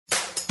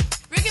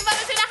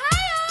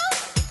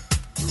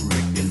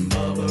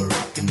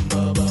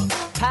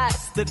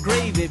the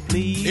gravy,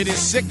 please. It is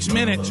 6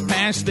 minutes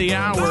past the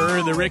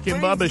hour. The Rick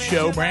and Bubba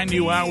Show, brand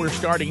new hour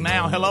starting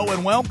now. Hello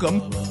and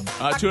welcome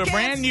to a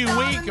brand new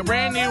week, a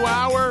brand new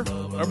hour,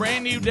 a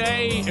brand new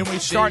day. And we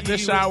start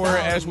this hour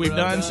as we've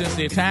done since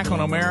the attack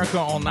on America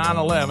on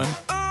 9/11.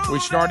 We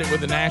started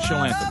with the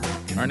national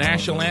anthem. Our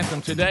national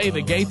anthem today,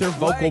 the Gaither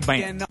Vocal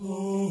Band.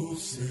 Oh,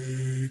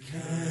 say,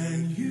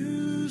 can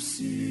you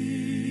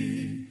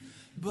see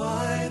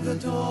by the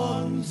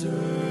dawn's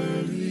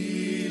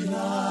early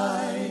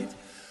light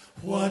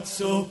what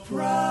so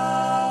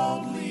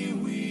proudly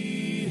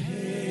we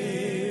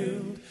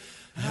hailed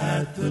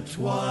at the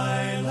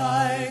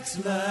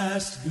twilight's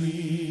last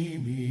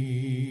gleaming,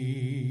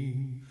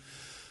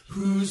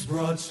 whose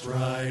broad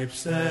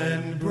stripes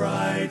and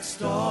bright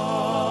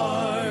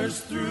stars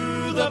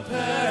through the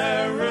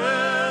perilous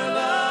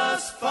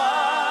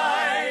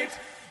fight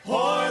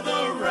o'er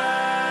the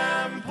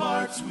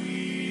ramparts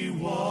we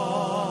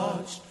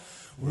watched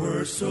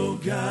were so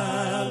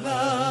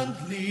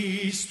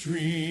gallantly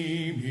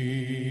streaming,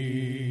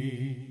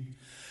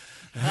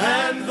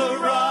 and the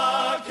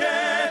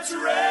rocket's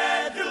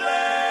red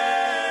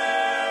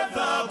glare,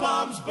 the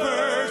bombs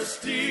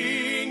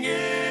bursting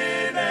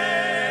in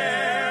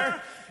air,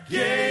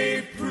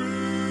 gave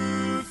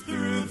proof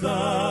through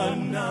the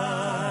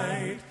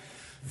night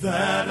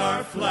that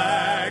our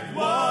flag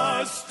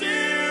was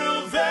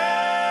still there.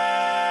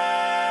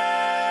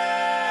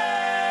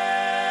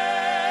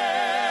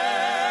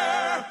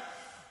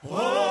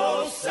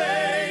 Oh,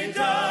 say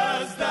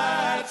does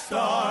that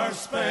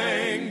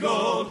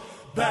star-spangled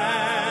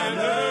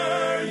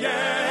banner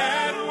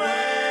yet wave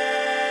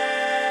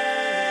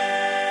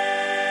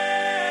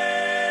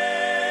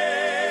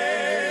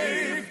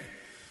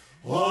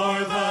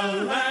o'er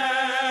the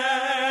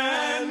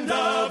land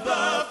of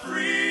the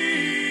free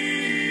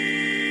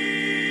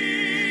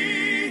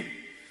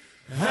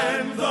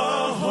and the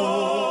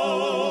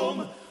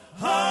home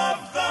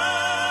of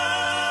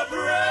the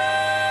brave?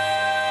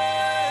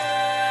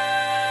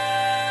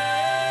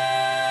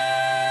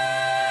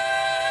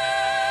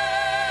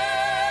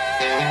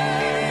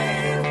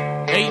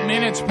 8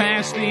 minutes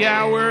past the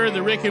hour,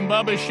 the Rick and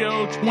Bubba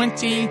Show,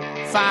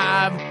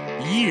 25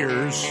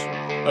 years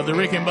of the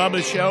Rick and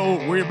Bubba Show.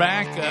 We're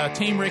back,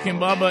 Team Rick and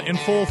Bubba in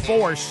full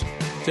force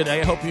today.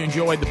 I hope you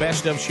enjoyed the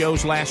best of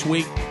shows last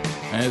week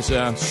as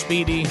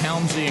Speedy,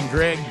 Helmsy, and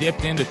Greg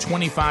dipped into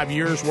 25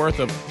 years worth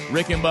of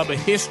Rick and Bubba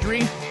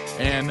history,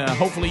 and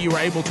hopefully you were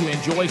able to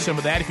enjoy some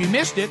of that. If you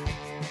missed it,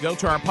 go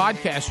to our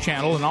podcast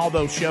channel, and all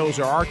those shows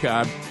are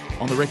archived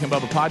on the Rick and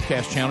Bubba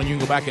podcast channel. You can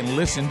go back and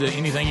listen to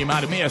anything you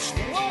might have missed.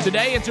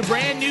 Today, it's a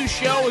brand new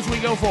show as we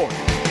go forward.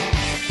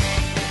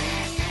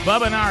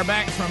 Bubba and I are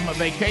back from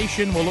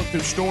vacation. We'll look through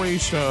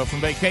stories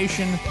from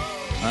vacation.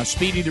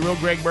 Speedy, the real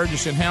Greg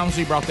Burgess, and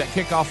Helmsy brought that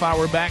kickoff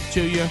hour back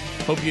to you.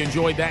 Hope you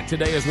enjoyed that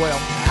today as well.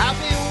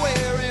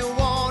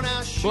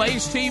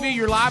 Blaze TV,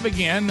 you're live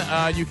again.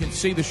 You can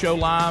see the show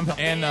live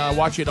and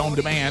watch it on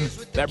demand.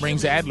 That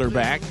brings Adler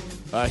back.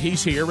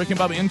 He's here. Rick and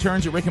Bubba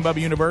interns at Rick and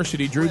Bubba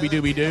University. Drooby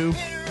Dooby Doo.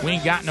 We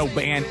ain't got no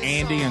band.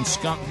 Andy and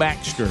Skunk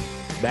Baxter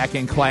back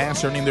in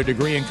class earning their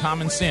degree in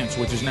common sense,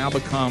 which has now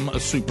become a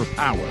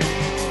superpower.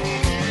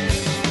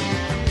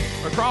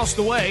 Across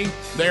the way,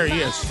 there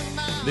he is.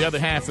 The other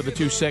half of the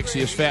two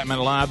sexiest fat men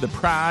alive, the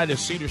pride of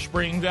Cedar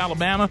Springs,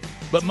 Alabama.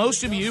 But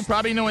most of you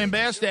probably know him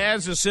best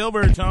as the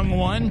silver-tongued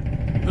one.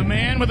 The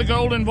man with the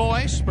golden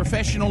voice,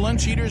 professional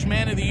lunch eater's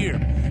man of the year,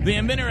 the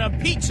inventor of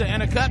pizza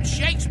and a cup,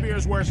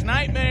 Shakespeare's worst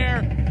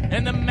nightmare,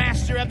 and the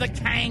master of the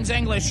King's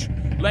English.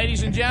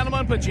 Ladies and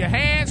gentlemen, put your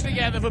hands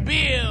together for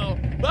Bill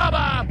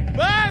Bubba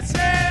Bussey!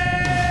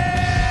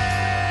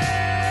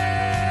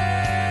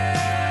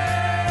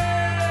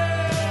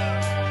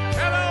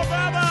 Hello,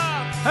 Bubba!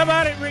 How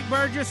about it, Rick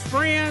Burgess?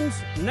 Friends,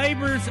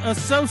 neighbors,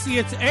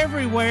 associates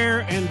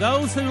everywhere, and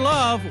those who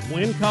love,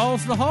 when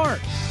calls the heart.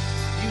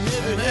 You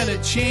never had a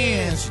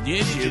chance,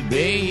 did you,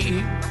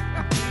 babe?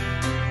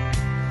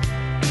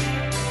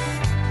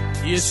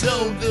 You're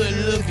so good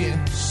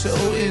looking, so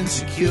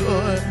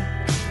insecure.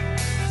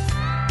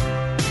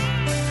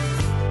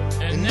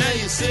 And now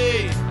you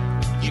say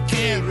you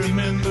can't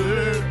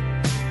remember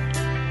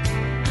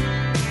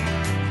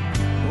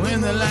when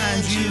the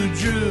lines you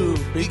drew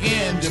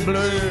began to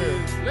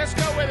blur. Let's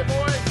go with it,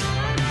 boys.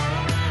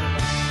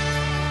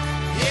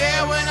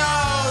 Yeah, when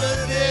all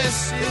of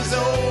this is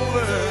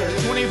over.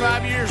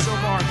 25 years so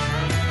far.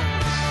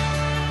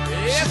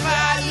 If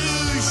I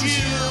lose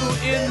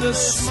you in the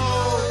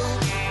smoke,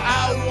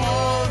 I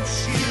want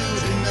you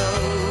to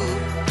know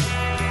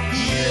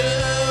you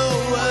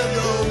were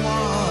the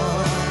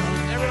one.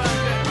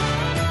 Everybody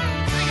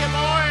sing it,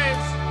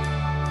 boys.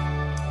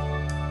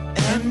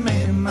 And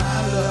may my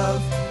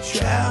love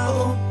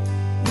travel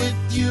with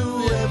you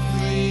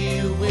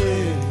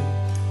everywhere.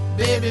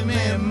 Baby,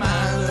 may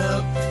my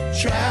love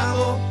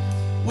travel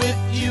with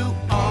you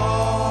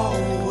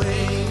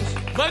always.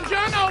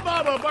 Buongiorno,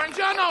 Bubba.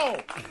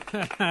 Buongiorno.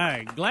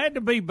 Glad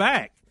to be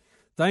back.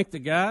 Thank the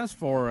guys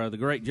for the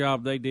great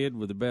job they did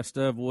with the best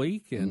of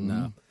week.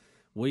 And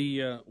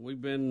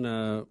We've been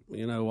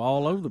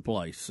all over the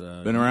place.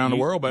 Been around the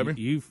world, baby.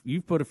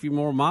 You've put a few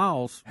more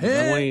miles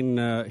between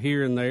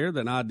here and there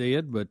than I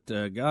did, but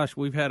gosh,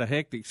 we've had a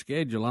hectic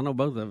schedule. I know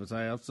both of us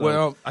have. So.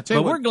 Well, I tell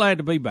you but what, we're glad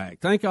to be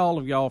back. Thank all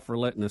of y'all for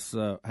letting us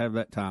have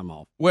that time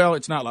off. Well,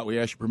 it's not like we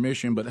asked your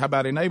permission, but how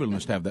about enabling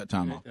us to have that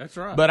time off? That's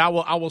right. But I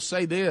will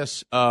say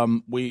this: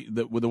 with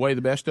the way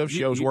the best of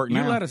shows work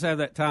now, you let us have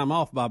that time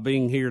off by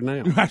being here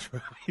now. That's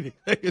right.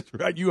 That's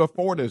right. You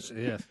afford us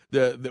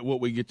what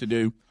we get to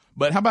do.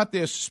 But how about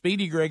this?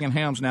 Speedy, Greg, and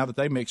Helms, now that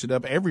they mix it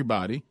up,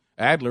 everybody,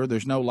 Adler,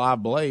 there's no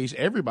live blaze,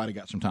 everybody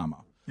got some time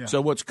off. Yeah. So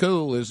what's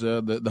cool is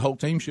the whole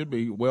team should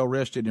be well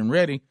rested and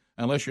ready,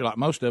 unless you're like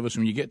most of us,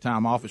 when you get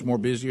time off, it's more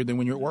busier than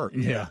when you're at work.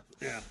 Yeah.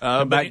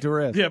 Back to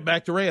rest. Yeah,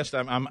 back to rest.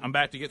 I'm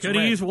back to get some rest.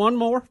 Could have used one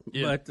more,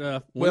 Yeah.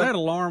 but when that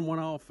alarm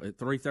went off at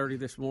 3:30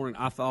 this morning,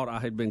 I thought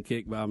I had been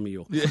kicked by a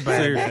mule. Yeah.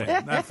 Seriously.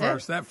 that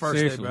first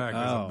Seriously. day back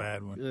was a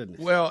bad one. Goodness.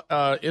 Well,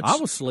 I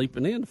was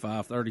sleeping in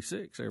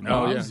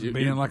 5:36.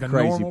 Being like a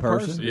crazy normal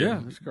person.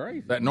 Yeah, it's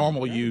crazy. that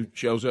normal you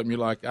shows up and you're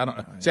like, I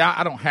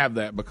don't have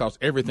that because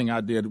everything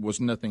I did was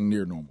nothing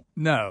near normal.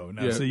 No.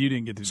 Yeah. So you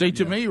didn't get to See,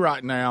 to me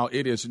right now,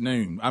 it is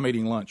noon. I'm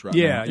eating lunch right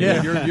now.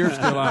 Yeah. You're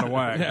still out of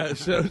whack. Yeah,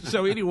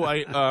 so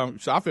anyway,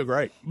 so I feel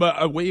great.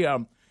 But we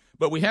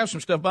have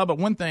some stuff, Bubba.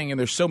 One thing, and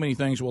there's so many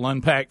things we'll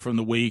unpack from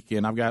the week,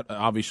 and I've got,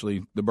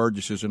 obviously, the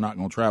Burgesses are not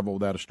going to travel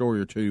without a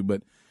story or two,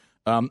 but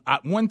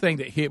one thing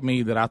that hit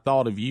me that I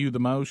thought of you the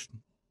most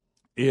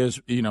is,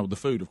 the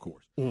food, of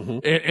course. Mm-hmm.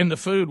 And the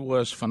food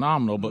was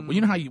phenomenal, but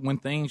you know how when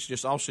things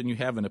just all of a sudden you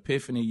have an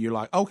epiphany, you're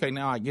like, okay,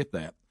 now I get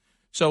that.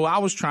 So I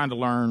was trying to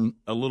learn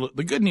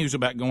the good news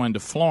about going to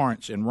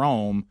Florence and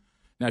Rome.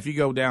 Now, if you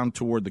go down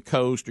toward the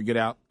coast or get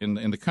out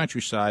in the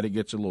countryside, it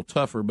gets a little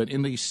tougher. But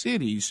in these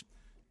cities,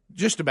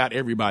 just about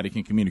everybody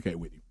can communicate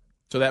with you.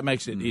 So that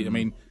makes it. I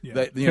mean,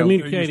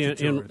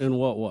 communicate in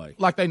what way?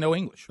 Like they know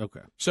English.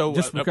 Okay. So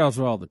just because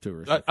of all the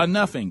tourists,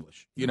 enough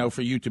English,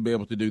 for you to be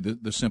able to do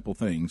the simple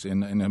things.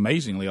 And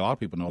amazingly, a lot of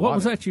people know. What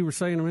was that you were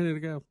saying a minute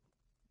ago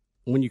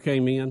when you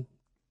came in?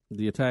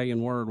 The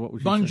Italian word. What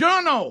was you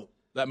Buongiorno? saying?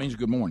 That means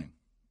good morning.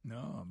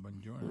 No,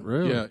 buongiorno.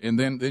 Really? Yeah, and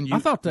then you. I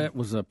thought that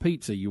was a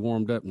pizza you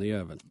warmed up in the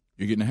oven.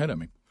 You're getting ahead of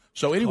me.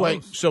 So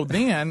anyway, so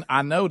then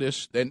I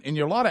noticed, and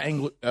a lot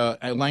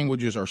of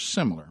languages are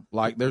similar.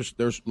 Like there's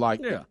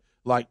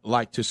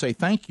like to say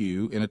thank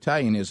you in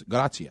Italian is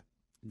grazie,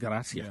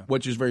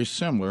 which is very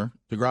similar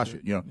to grazie.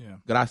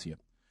 Grazie.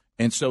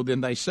 And so then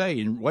they say,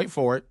 and wait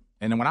for it.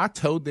 And then when I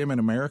told them in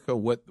America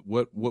what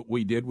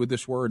we did with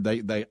this word,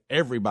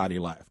 everybody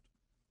laughed.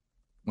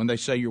 When they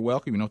say you're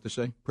welcome, you know what they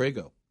say?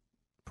 Prego.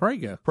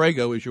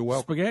 Prego is your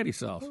welcome. Spaghetti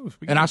sauce.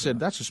 And I said,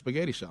 that's a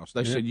spaghetti sauce.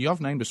 They said, y'all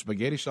named a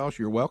spaghetti sauce,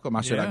 you're welcome.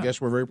 I said, I guess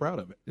we're very proud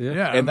of it.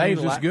 Yeah, and they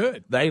just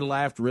good. They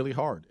laughed really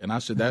hard. And I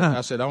said,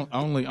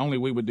 only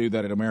we would do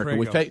that in America.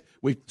 Prego.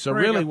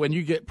 Really, when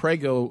you get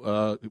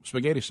Prego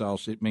spaghetti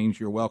sauce, it means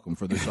you're welcome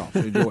for the sauce.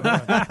 Enjoy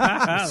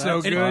it.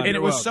 So good. And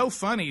it was so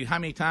funny how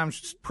many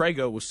times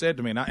Prego was said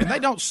to me. And they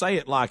don't say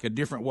it like a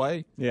different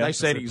way. Yeah, they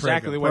say it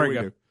exactly the way we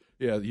do.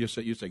 Yeah, you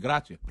say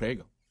grazie,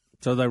 Prego.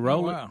 So they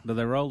roll it? Do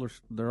they roll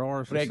their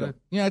R's?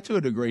 Yeah, to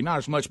a degree, not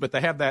as much, but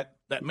they have that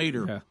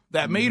meter. Yeah.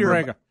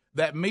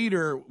 That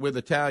meter with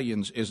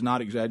Italians is not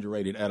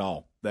exaggerated at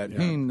all.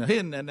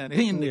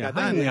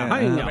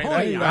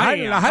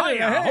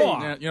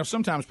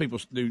 Sometimes people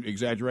do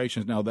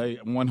exaggerations. No, they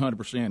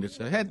 100%. It's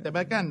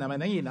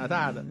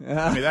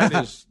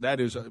that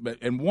is,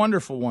 and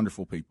wonderful,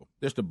 wonderful people.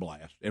 Just a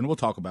blast, and we'll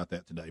talk about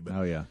that today.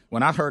 But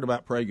when I heard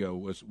about Prego,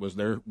 was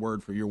their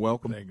word for you're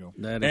welcome. There you go.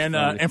 That is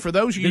funny. And for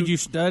those of you, did you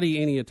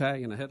study any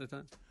Italian ahead of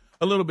time?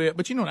 A little bit,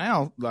 but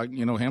now, like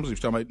Helmsley was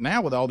talking about,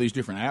 now with all these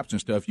different apps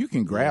and stuff, you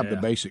can grab the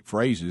basic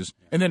phrases,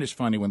 and then it's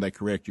funny when they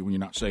correct you when you're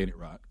not saying it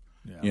right.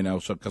 Yeah.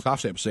 So because I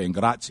was saying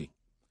grazie,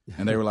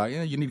 and they were like,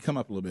 you need to come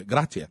up a little bit,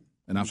 grazie,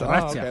 and I'm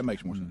like, okay, that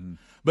makes more sense. Mm-hmm.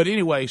 But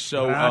anyway,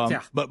 so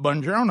but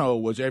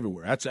buongiorno was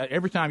everywhere. That's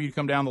every time you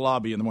come down the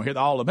lobby in the morning, hear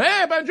all of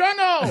hey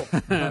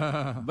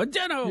buongiorno,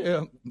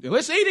 buongiorno,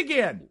 let's eat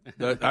again.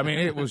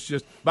 It was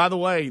just. By the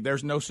way,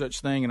 there's no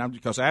such thing, and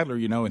because Adler,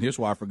 and his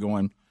wife are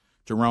going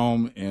to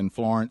Rome and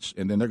Florence,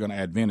 and then they're going to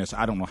add Venice.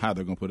 I don't know how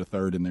they're going to put a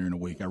third in there in a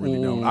week. I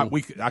really don't.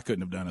 I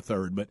couldn't have done a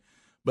third,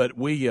 but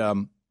we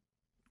one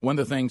of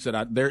the things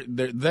that they're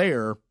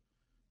there.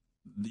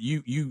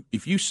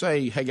 If you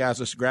say, hey guys,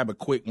 let's grab a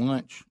quick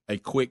lunch, a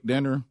quick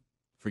dinner,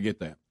 forget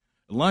that.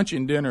 Lunch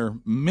and dinner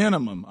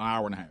minimum an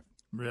hour and a half.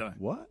 Really?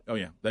 What? Oh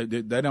yeah,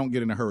 they don't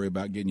get in a hurry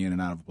about getting you in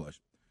and out of a place.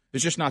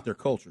 It's just not their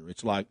culture.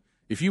 It's like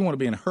if you want to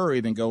be in a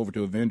hurry, then go over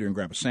to a vendor and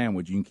grab a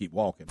sandwich. You can keep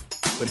walking.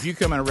 But if you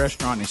come in a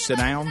restaurant and sit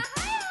down,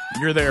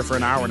 you're there for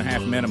an hour and a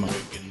half minimum.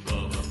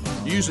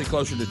 Usually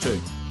closer to 2.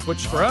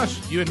 Which for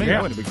us, you and me,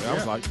 I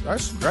was like,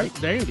 that's great.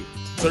 Dandy.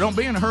 So don't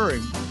be in a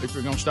hurry if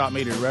you're going to stop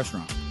me at a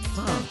restaurant.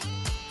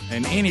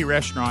 And any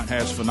restaurant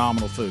has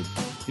phenomenal food.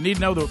 You need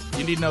to know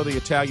the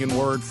Italian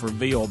word for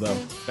veal, though.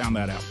 Found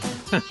that out.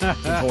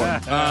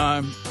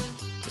 Important.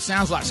 It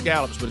sounds like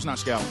scallops, but it's not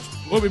scallops.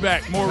 We'll be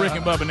back. More Rick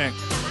and Bubba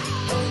next.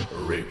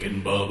 Rick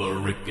and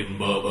Bubba, Rick and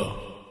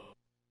Bubba.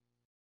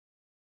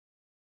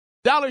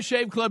 Dollar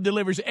Shave Club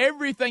delivers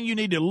everything you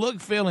need to look,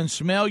 feel, and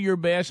smell your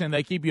best, and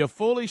they keep you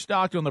fully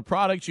stocked on the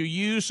products you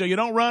use so you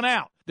don't run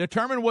out.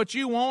 Determine what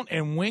you want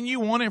and when you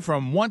want it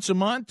from once a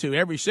month to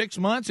every 6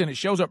 months, and it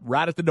shows up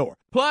right at the door.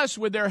 Plus,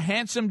 with their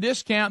handsome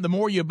discount, the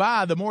more you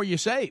buy, the more you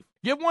save.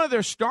 Give one of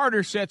their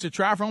starter sets a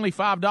try for only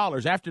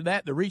 $5. After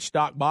that, the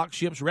Restock box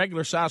ships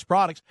regular-sized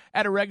products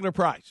at a regular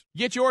price.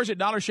 Get yours at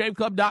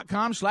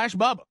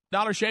dollarshaveclub.com/Bubba,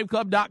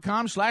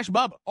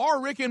 dollarshaveclub.com/Bubba, or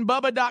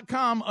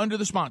rickandbubba.com under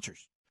the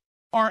sponsors.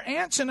 Are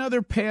ants and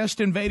other pests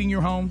invading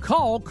your home?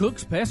 Call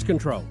Cook's Pest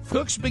Control.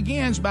 Cook's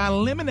begins by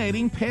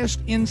eliminating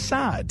pests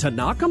inside. To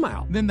knock them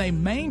out. Then they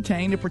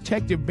maintain a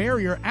protective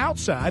barrier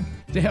outside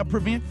to help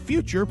prevent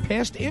future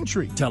pest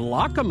entry. To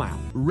lock them out.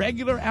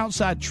 Regular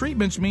outside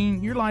treatments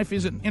mean your life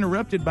isn't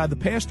interrupted by the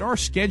pest or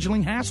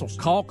scheduling hassles.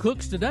 Call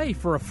Cook's today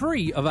for a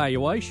free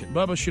evaluation.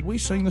 Bubba, should we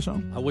sing the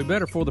song? We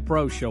better for the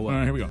pros show up. All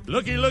right, here we go.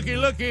 Looky, looky,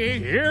 looky.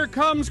 Here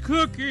comes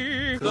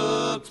Cookie.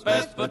 Cook's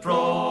Pest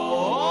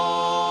Patrol.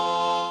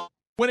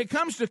 When it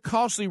comes to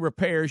costly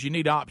repairs, you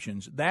need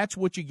options. That's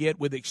what you get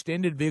with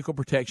extended vehicle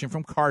protection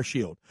from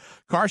CarShield.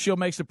 CarShield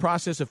makes the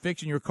process of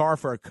fixing your car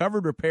for a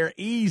covered repair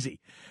easy.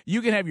 You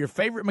can have your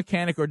favorite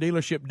mechanic or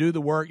dealership do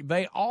the work.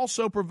 They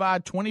also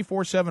provide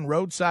 24/7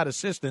 roadside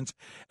assistance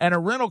and a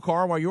rental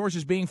car while yours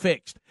is being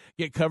fixed.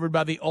 Get covered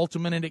by the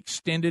ultimate and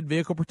extended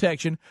vehicle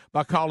protection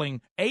by calling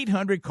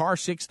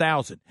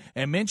 800-CAR-6000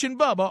 and mention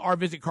Bubba, or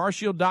visit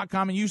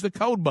carshield.com and use the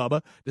code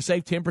Bubba to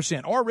save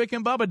 10%, or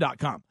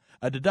rickandbubba.com.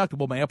 A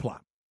deductible may apply.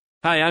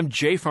 Hi, I'm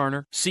Jay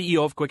Farner,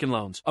 CEO of Quicken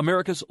Loans,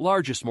 America's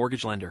largest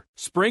mortgage lender.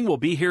 Spring will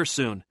be here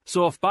soon,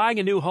 so if buying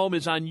a new home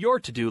is on your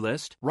to-do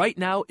list, right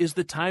now is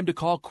the time to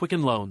call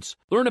Quicken Loans.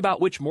 Learn about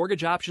which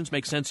mortgage options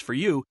make sense for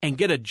you and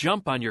get a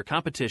jump on your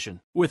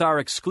competition. With our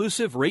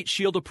exclusive Rate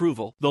Shield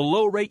approval, the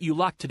low rate you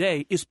lock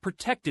today is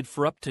protected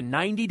for up to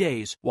 90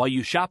 days while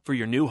you shop for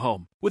your new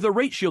home. With a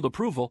Rate Shield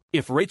approval,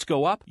 if rates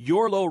go up,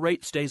 your low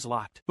rate stays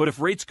locked. But if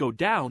rates go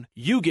down,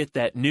 you get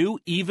that new,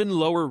 even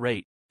lower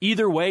rate.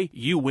 Either way,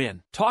 you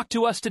win. Talk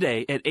to us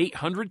today at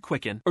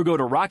 800-QUICKEN or go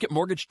to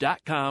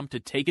rocketmortgage.com to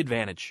take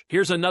advantage.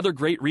 Here's another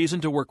great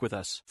reason to work with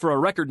us. For a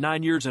record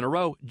 9 years in a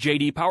row,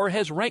 J.D. Power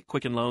has ranked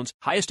Quicken Loans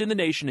highest in the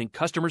nation in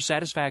customer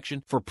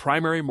satisfaction for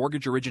primary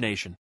mortgage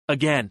origination.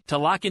 Again, to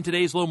lock in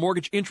today's low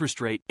mortgage interest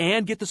rate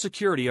and get the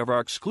security of our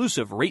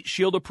exclusive Rate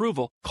Shield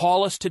approval,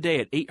 call us today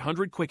at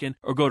 800-QUICKEN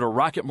or go to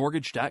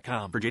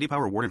rocketmortgage.com. For J.D.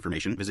 Power award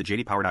information, visit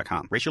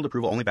jdpower.com. Rate Shield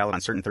approval only valid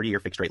on certain 30-year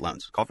fixed-rate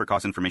loans. Call for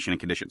cost information and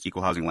conditions.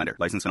 Equal housing lender.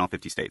 License in all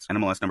 50 states.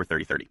 NMLS number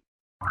 3030.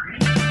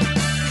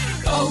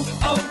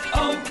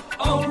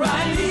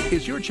 O'Reilly.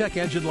 Is your check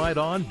engine light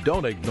on?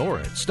 Don't ignore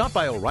it. Stop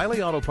by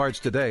O'Reilly Auto Parts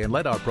today and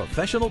let our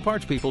professional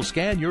parts people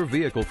scan your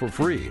vehicle for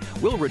free.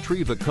 We'll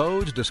retrieve the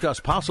codes, discuss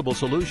possible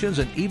solutions,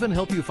 and even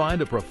help you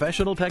find a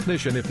professional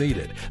technician if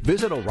needed.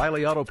 Visit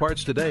O'Reilly Auto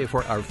Parts today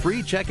for our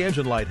free check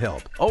engine light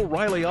help.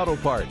 O'Reilly Auto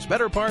Parts.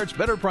 Better parts,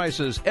 better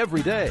prices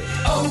every day.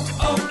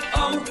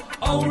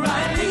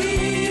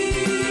 O'Reilly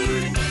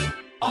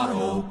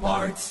Auto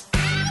Parts.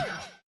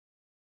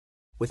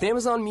 With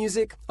Amazon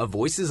Music, a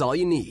voice is all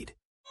you need.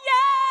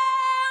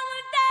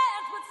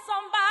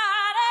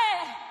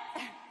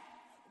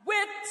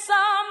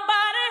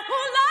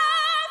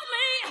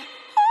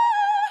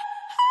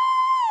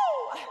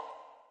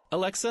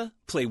 Alexa,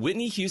 play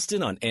Whitney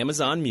Houston on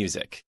Amazon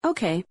Music.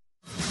 Okay.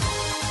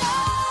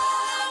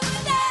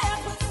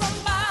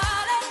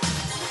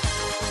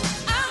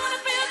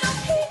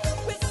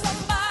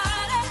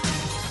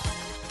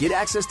 Get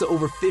access to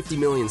over 50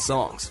 million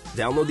songs.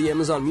 Download the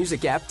Amazon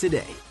Music app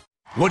today.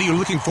 What are you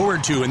looking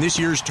forward to in this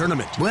year's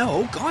tournament?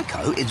 Well,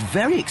 Geico is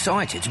very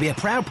excited to be a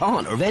proud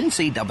partner of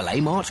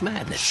NCAA March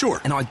Madness. Sure.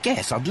 And I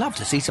guess I'd love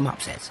to see some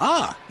upsets.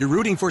 Ah, you're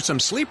rooting for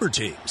some sleeper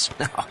teams.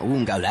 No, I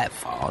wouldn't go that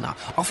far. No,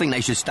 I think they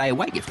should stay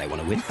awake if they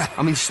want to win.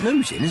 I mean,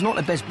 snoozing is not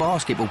the best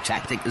basketball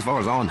tactic as far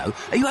as I know.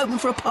 Are you open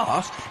for a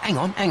pass? Hang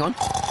on.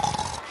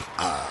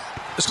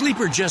 A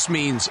sleeper just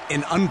means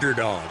an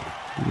underdog.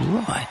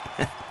 Right.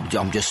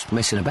 I'm just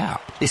messing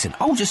about. Listen,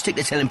 I'll just stick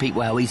to telling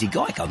people how easy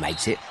Geico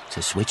makes it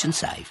to switch and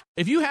save.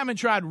 If you haven't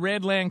tried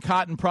Redland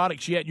Cotton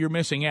products yet, you're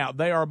missing out.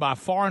 They are by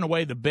far and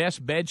away the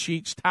best bed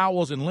sheets,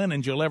 towels, and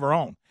linens you'll ever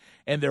own.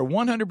 And they're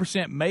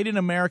 100% made in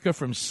America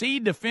from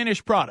seed to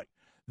finished product.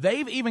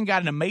 They've even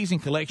got an amazing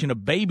collection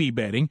of baby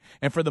bedding.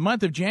 And for the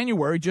month of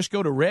January, just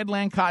go to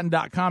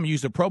redlandcotton.com and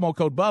use the promo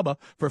code BUBBA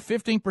for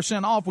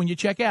 15% off when you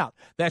check out.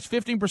 That's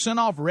 15%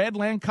 off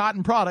Redland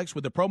Cotton products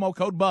with the promo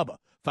code BUBBA.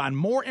 Find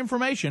more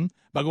information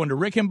by going to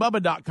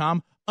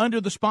rickandbubba.com under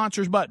the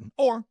sponsors button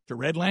or to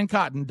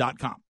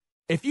redlandcotton.com.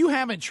 If you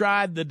haven't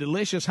tried the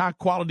delicious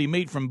high-quality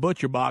meat from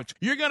Butcher Box,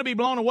 you're going to be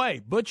blown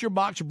away. Butcher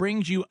Box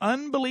brings you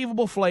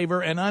unbelievable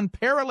flavor and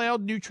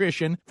unparalleled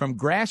nutrition, from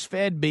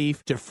grass-fed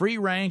beef to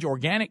free-range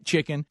organic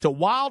chicken to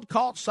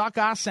wild-caught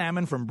sockeye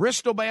salmon from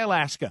Bristol Bay,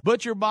 Alaska.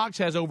 Butcher Box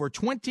has over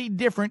 20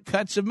 different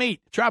cuts of meat.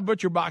 Try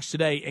Butcher Box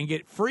today and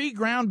get free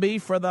ground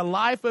beef for the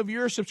life of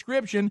your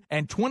subscription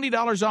and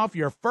 $20 off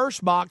your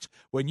first box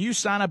when you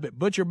sign up at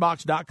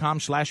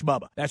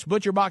butcherbox.com/Bubba. That's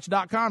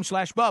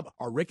butcherbox.com/Bubba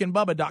or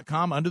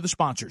rickandbubba.com under the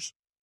sponsors.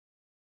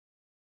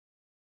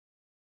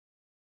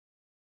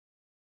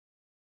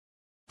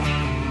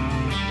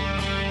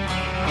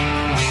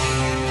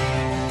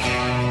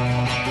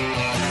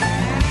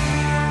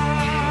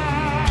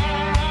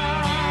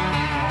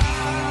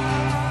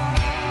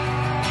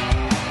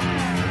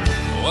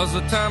 Was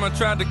the time I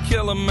tried to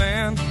kill a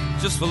man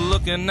just for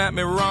looking at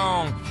me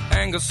wrong.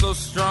 Anger so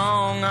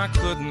strong I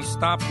couldn't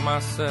stop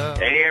myself.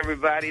 Hey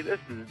everybody, this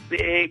is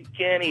Big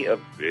Kenny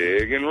of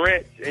Big and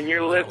Rich, and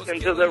you're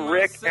listening to the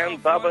Rick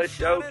and Bubba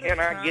Show. Can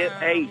I get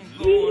a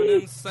from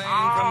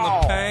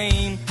the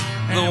pain,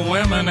 the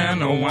women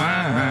and the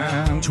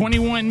wine.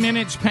 21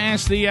 minutes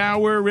past the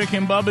hour. Rick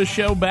and Bubba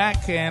Show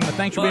back, and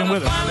thanks for being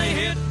with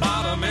us.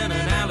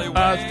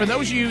 For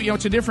those of you,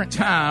 it's a different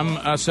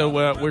time, so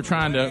we're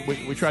trying to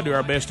we try to do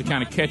our best to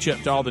kind of catch up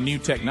to all the new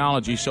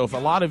technology. So if a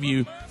lot of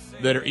you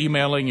that are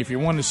emailing, if you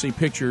want to see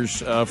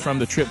pictures from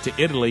the trip to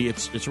Italy,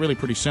 it's really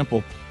pretty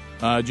simple.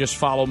 Just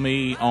follow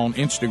me on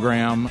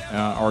Instagram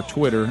or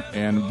Twitter,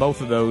 and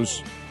both of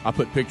those I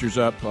put pictures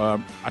up.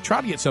 I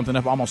tried to get something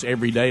up almost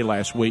every day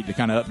last week to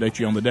kind of update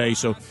you on the day.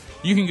 So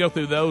you can go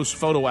through those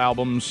photo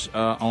albums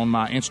on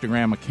my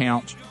Instagram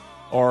account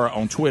or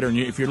on Twitter. And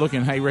if you're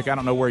looking, hey, Rick, I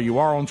don't know where you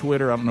are on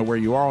Twitter, I don't know where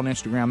you are on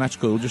Instagram, that's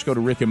cool. Just go to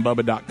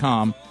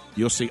rickandbubba.com.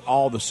 You'll see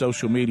all the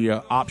social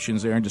media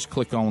options there and just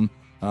click on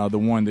the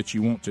one that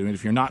you want to. And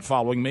if you're not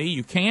following me,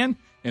 you can,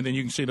 and then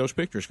you can see those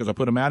pictures because I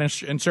put them out.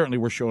 And certainly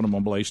we're showing them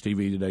on Blaze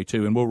TV today,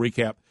 too. And we'll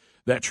recap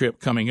that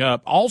trip coming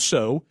up.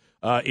 Also,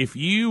 if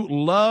you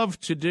love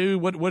to do,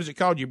 what is it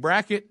called? You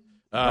bracket?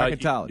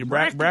 Bracketology.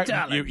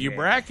 You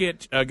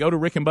bracket, go to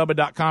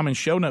rickandbubba.com and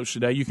show notes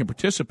today. You can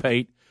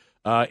participate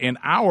in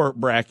our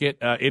bracket.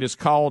 It is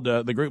called,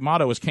 the group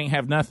motto is Can't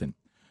Have Nothing.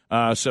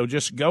 So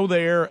just go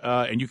there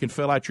and you can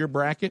fill out your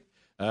bracket.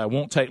 It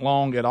won't take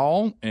long at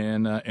all.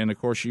 And of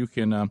course, you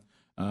can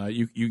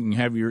you can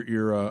have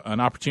your an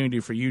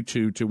opportunity for you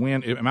to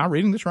win. Am I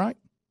reading this right?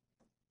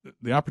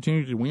 The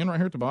opportunity to win right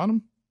here at the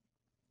bottom?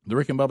 The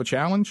Rick and Bubba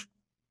Challenge?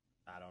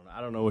 I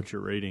don't know what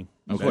you're reading.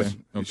 Okay.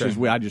 It's just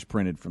I just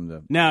printed from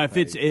the. Now, if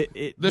it's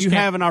you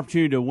have an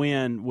opportunity to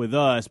win with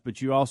us, but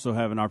you also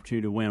have an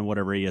opportunity to win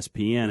whatever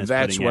ESPN is.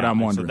 That's putting what out. I'm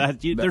wondering.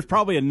 So there's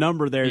probably a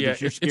number there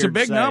that you're scared it's a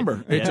big to say.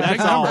 number. It's a big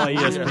that's all number.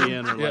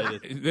 ESPN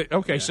related. Yeah.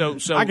 Okay, so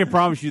I can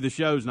promise you the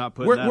show's not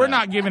putting. We're that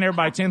not out. giving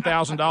everybody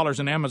 $10,000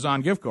 in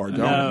Amazon gift cards.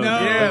 No.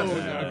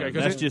 Yes. Okay,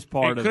 That's just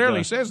part it of.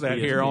 clearly the says that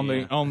ESPN. here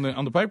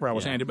on the paper I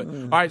was handed. But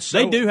all right, so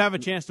they do have a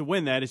chance to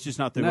win that. It's just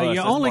not through us. No, you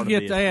That's only part of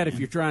get the that if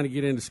you're trying to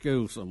get into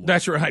school somewhere.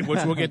 That's right,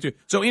 which we'll get to.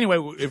 So anyway,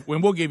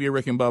 when we'll give you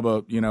Rick and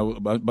Bubba,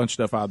 a bunch of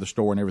stuff out of the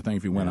store and everything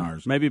if you win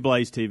ours. Maybe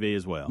Blaze TV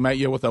as well.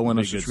 We'll throw in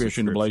a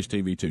subscription to Blaze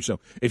TV too. So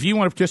if you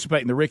want to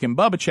participate in the Rick and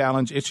Bubba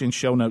Challenge, it's in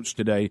show notes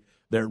today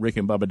there at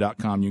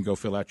rickandbubba.com. You can go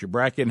fill out your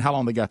bracket. And how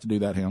long they got to do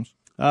that, Helms?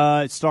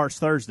 It starts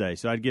Thursday,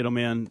 so I'd get them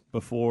in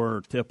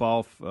before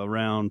tip-off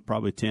around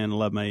probably 10,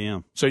 11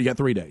 a.m. So you got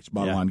 3 days,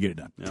 bottom line, get it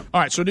done. Yeah. All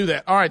right, so do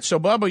that. All right, so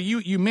Bubba,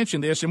 you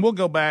mentioned this, and we'll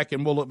go back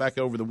and we'll look back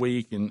over the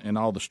week and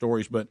all the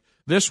stories. But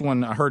this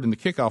one I heard in the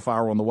kickoff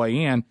hour on the way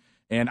in,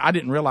 and I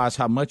didn't realize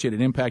how much it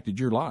had impacted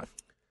your life.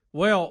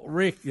 Well,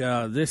 Rick,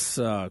 this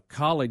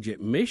college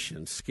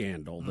admissions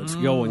scandal that's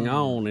going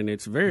on, and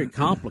it's very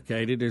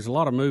complicated. There's a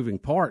lot of moving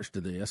parts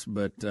to this,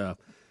 but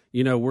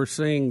we're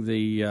seeing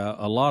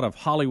a lot of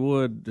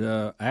Hollywood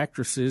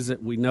actresses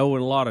that we know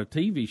in a lot of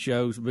TV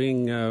shows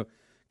being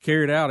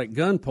carried out at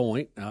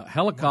gunpoint,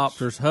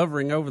 helicopters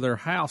hovering over their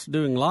house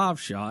doing live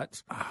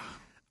shots.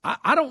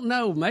 I don't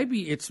know.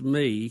 Maybe it's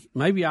me.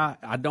 Maybe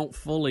I don't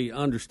fully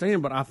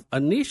understand, but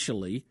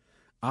initially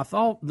I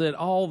thought that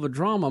all the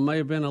drama may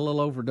have been a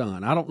little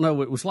overdone. I don't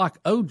know. It was like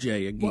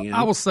O.J. again. Well,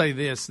 I will say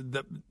this.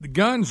 The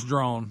guns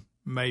drawn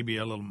may be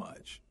a little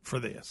much for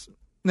this.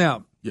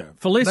 Now,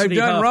 Felicity they've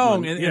done Huffman,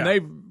 wrong, and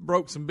they've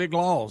broke some big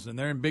laws, and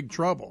they're in big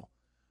trouble.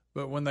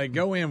 But when they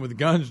go in with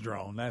guns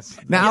drawn, that's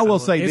I will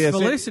say is this: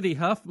 Felicity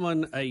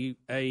Huffman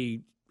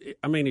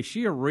is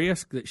she a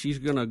risk that she's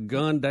going to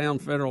gun down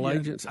federal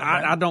agents?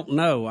 I don't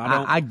know.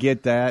 I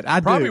get that. I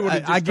Probably do. would've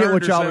just I get what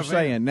turned y'all are herself in.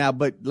 saying now,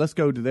 but let's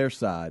go to their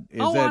side.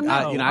 Is Oh, that I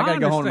know. I got to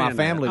go home to my understand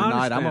family that. I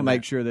tonight. I'm going to understand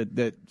make that. sure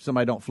that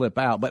somebody don't flip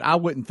out. But I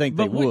wouldn't think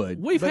they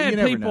would. We've But had you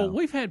never people. know.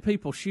 We've had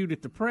people shoot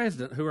at the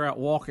president who are out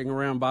walking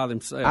around by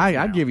themselves.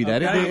 I give you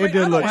that. Okay? It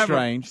did look I don't have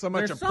strange. so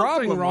much There's a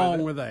problem something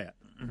wrong with with that.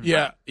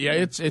 Yeah,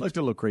 it looked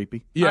a little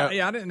creepy. Yeah,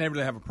 I didn't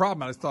really have a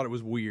problem. I just thought it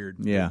was weird.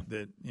 Yeah.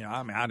 that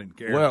I didn't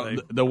care. Well,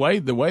 the way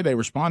they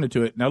responded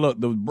to it. Now, look,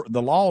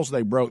 the laws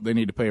they broke, they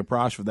need to pay a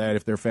price for that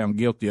if they're found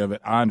guilty of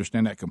it. I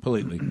understand that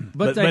completely.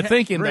 but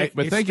thinking they're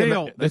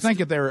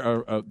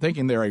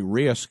a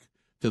risk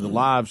to the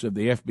lives of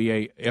the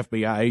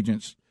FBI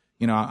agents.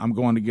 I'm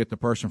going to get the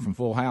person from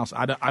Full House.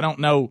 I don't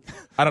know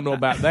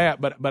about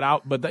that, but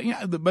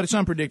it's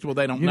unpredictable.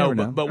 They don't know.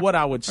 But what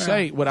I would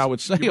say you on broke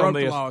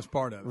this, the law as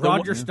part of it.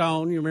 Roger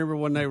Stone, you remember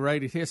when they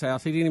raided his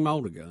house? He didn't even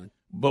own a gun.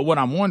 But what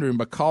I'm wondering,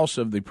 because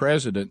of the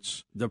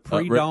president's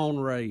pre-dawn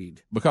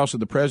raid, because of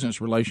the president's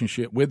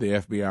relationship with the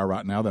FBI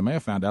right now, they may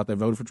have found out they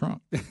voted for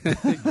Trump.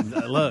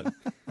 Look,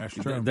 that's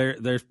true.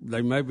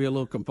 There may be a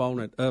little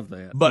component of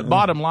that. But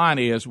bottom line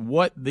is,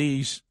 what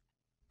these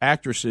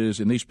actresses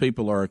and these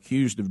people are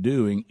accused of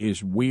doing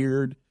is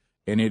weird,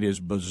 and it is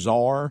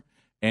bizarre,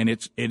 and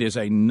it's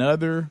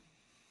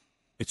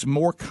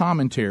more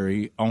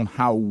commentary on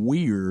how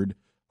weird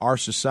our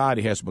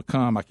society has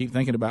become. I keep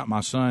thinking about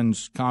my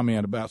son's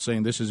comment about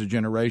saying this is a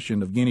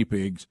generation of guinea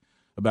pigs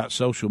about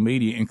social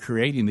media and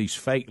creating these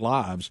fake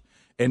lives.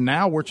 And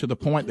now we're to the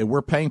point that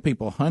we're paying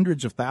people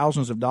hundreds of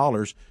thousands of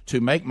dollars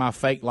to make my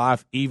fake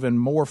life even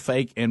more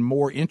fake and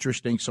more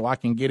interesting so I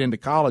can get into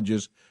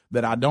colleges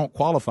that I don't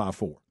qualify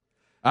for.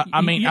 I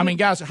mean,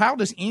 guys, how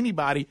does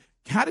anybody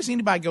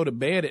go to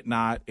bed at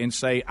night and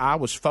say I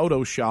was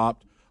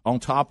photoshopped on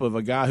top of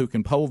a guy who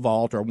can pole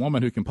vault or a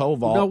woman who can pole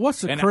vault? No,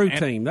 what's the crew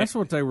team? That's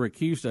what they were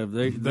accused of.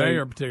 They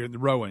are particularly the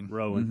rowing.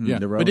 Mm-hmm. Yeah,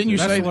 but didn't you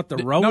say that's what the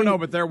rowing? No,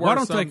 but there were. Why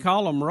don't they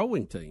call them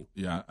rowing team?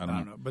 Yeah, I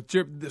don't know. But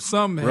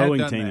some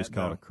rowing had done team that, is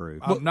called a crew.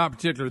 Not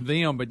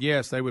particularly them, but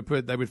yes, they would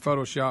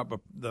Photoshop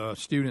the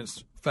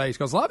students' face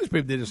because a lot of these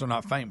people did this are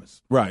not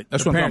famous. Right,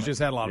 that's their what parents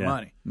just had a lot of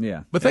money.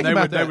 Yeah, but think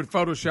about that. They would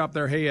Photoshop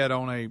their head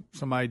on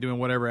somebody doing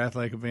whatever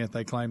athletic event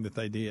they claimed that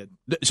they did.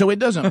 So it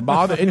doesn't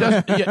bother.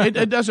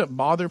 It doesn't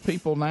bother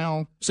people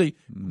now. See,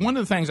 one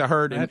of the things I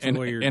heard,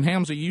 and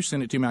Helmsley, you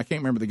sent it to me. I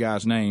can't remember the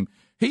guy's name.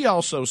 He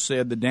also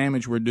said the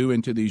damage we're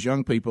doing to these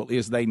young people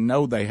is they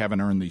know they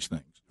haven't earned these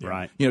things.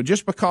 Right. You know,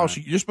 just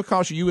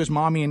because you as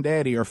mommy and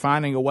daddy are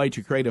finding a way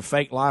to create a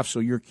fake life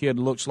so your kid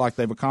looks like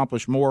they've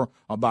accomplished more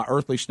by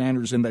earthly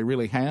standards than they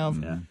really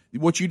have. Yeah.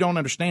 What you don't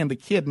understand, the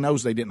kid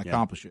knows they didn't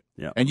accomplish it.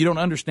 Yeah. And you don't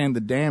understand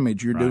the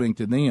damage you're doing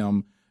to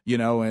them. You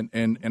know,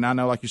 and I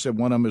know, like you said,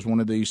 one of them is one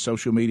of these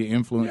social media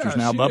influencers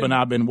now. Bubba and I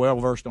have been well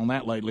versed on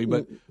that lately.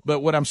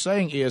 But what I'm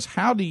saying is,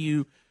 how do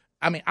you?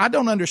 I mean, I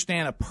don't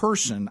understand a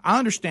person. I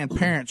understand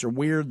parents are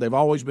weird. They've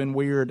always been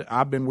weird.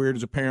 I've been weird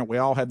as a parent. We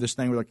all have this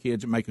thing with our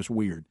kids that make us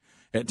weird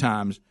at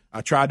times. I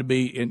try to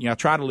be, and I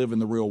try to live in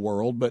the real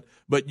world. But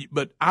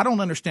I don't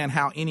understand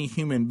how any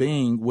human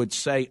being would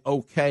say,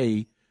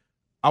 okay,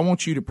 I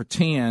want you to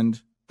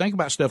pretend. Think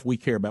about stuff we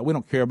care about. We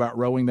don't care about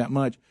rowing that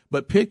much.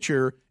 But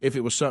picture if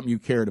it was something you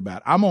cared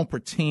about. I'm going to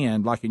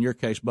pretend, like in your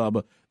case,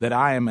 Bubba, that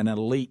I am an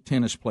elite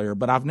tennis player,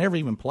 but I've never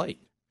even played.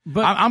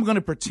 But I'm going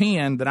to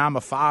pretend that I'm a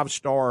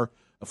 5-star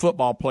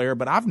football player,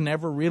 but I've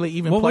never really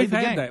even played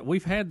the game.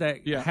 We've had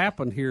that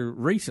happen here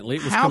recently.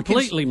 It was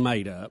completely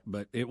made up,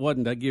 but it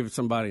wasn't to give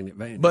somebody an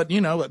advantage. But,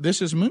 you know,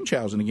 this is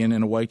Munchausen again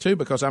in a way, too,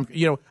 because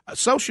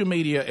social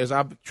media, as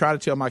I try to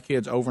tell my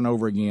kids over and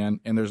over again,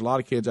 and there's a lot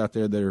of kids out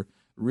there that are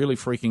really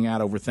freaking out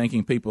over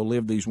thinking people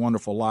live these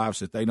wonderful lives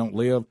that they don't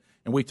live,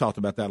 and we talked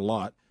about that a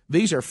lot.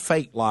 These are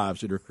fake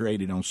lives that are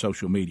created on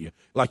social media.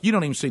 Like, you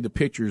don't even see the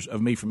pictures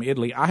of me from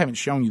Italy. I haven't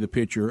shown you the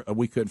picture of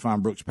we couldn't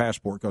find Brooks'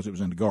 passport because it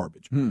was in the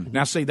garbage.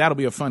 Now, see, that'll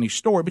be a funny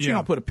story, but you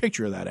don't put a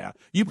picture of that out.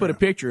 You put a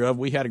picture of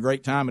we had a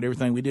great time at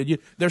everything we did.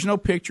 There's no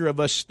picture of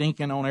us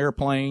stinking on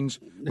airplanes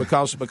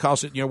because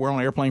we're on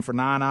an airplane for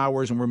 9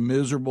 hours and we're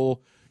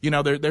miserable. You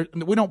know,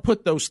 we don't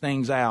put those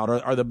things out,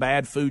 or the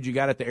bad food you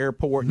got at the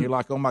airport, and you're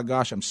like, oh, my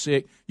gosh, I'm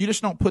sick. You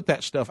just don't put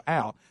that stuff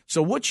out.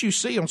 So what you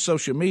see on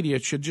social media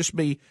should just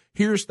be,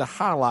 here's the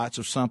highlights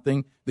of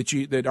something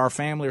that our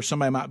family or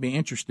somebody might be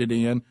interested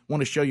in,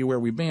 want to show you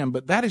where we've been.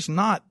 But that is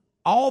not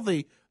all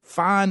the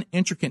fine,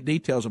 intricate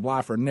details of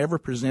life are never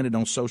presented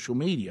on social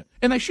media.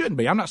 And they shouldn't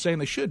be. I'm not saying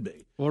they should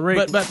be. Well,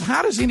 Rick, but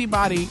how's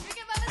anybody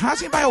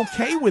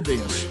okay with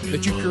this,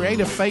 that you create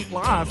a fake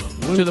life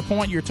to the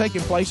point you're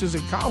taking places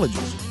in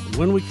colleges?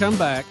 When we come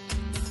back,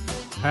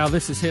 how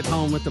this has hit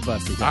home with the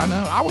Bussy. I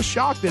know. I was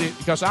shocked at it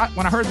because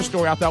when I heard the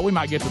story, I thought we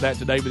might get to that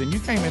today. But then you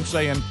came in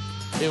saying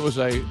it was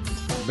a...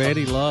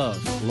 Betty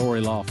loves Lori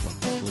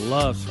Loughlin.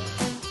 Loves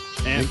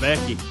her. And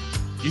Becky.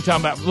 You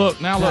talking about,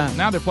 look,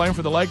 now they're playing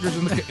for the Lakers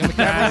in the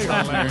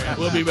Cavaliers.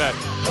 We'll be back.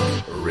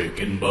 Rick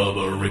and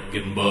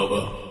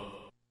Bubba.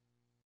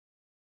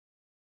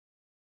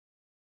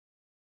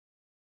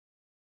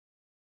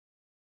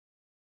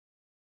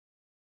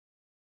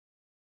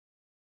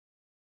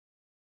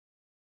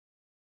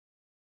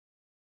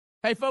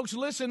 Hey, folks,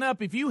 listen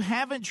up. If you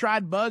haven't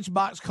tried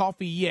BuzzBox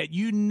coffee yet,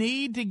 you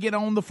need to get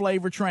on the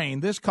flavor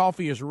train. This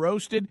coffee is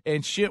roasted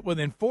and shipped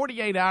within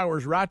 48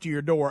 hours right to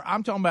your door.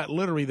 I'm talking about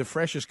literally the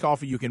freshest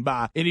coffee you can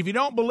buy. And if you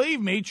don't believe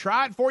me,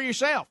 try it for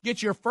yourself.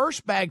 Get your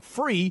first bag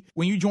free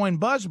when you join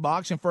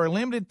BuzzBox, and for a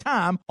limited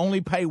time,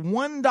 only pay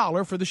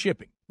 $1 for the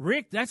shipping.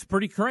 Rick, that's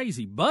pretty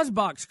crazy.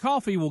 BuzzBox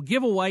Coffee will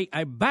give away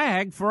a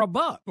bag for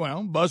 $1.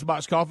 Well,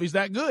 BuzzBox Coffee's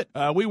that good.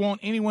 We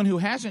want anyone who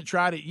hasn't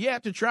tried it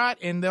yet to try it,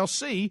 and they'll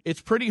see it's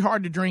pretty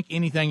hard to drink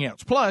anything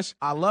else. Plus,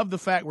 I love the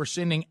fact we're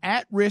sending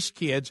at-risk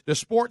kids to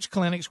sports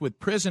clinics with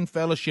Prison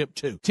Fellowship,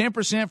 too.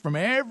 10% from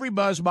every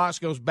BuzzBox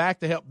goes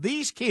back to help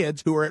these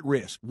kids who are at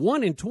risk.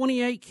 1 in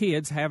 28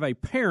 kids have a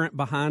parent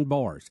behind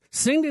bars.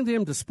 Sending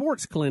them to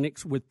sports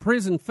clinics with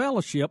Prison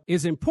Fellowship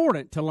is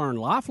important to learn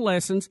life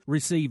lessons,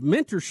 receive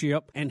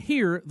mentorship, and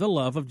hear the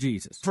love of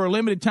Jesus. For a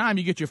limited time,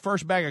 you get your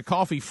first bag of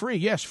coffee free.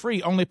 Yes,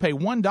 free. Only pay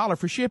 $1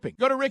 for shipping.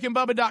 Go to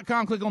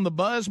rickandbubba.com, click on the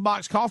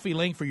BuzzBox Coffee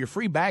link for your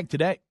free bag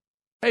today.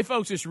 Hey,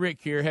 folks, it's Rick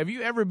here. Have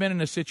you ever been in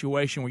a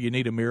situation where you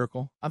need a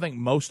miracle? I think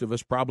most of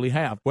us probably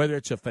have. Whether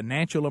it's a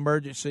financial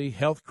emergency,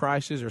 health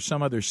crisis, or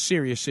some other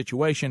serious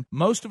situation,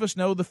 most of us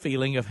know the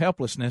feeling of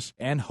helplessness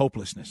and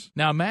hopelessness.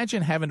 Now,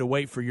 imagine having to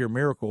wait for your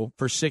miracle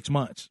for 6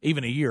 months,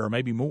 even a year, or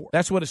maybe more.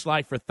 That's what it's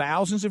like for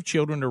thousands of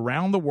children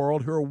around the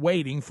world who are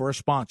waiting for a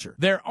sponsor.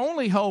 Their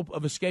only hope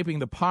of escaping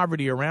the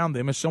poverty around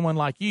them is someone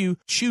like you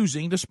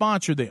choosing to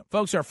sponsor them.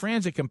 Folks, our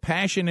friends at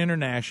Compassion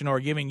International are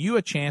giving you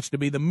a chance to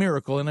be the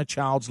miracle in a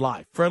child's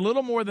life. For a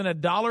little more than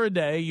 $1 a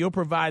day, you'll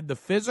provide the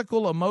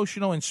physical,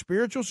 emotional, and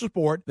spiritual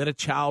support that a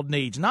child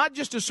needs, not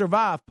just to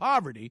survive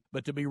poverty,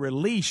 but to be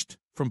released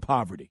from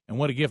poverty. And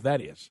what a gift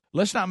that is.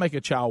 Let's not make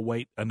a child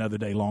wait another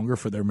day longer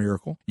for their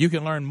miracle. You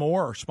can learn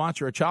more or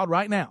sponsor a child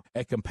right now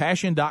at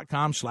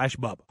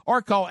compassion.com/Bubba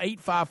or call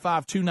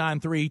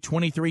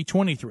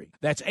 855-293-2323.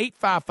 That's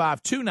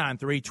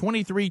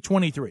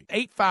 855-293-2323.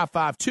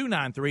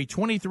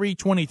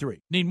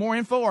 855-293-2323. Need more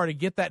info or to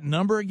get that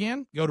number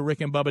again? Go to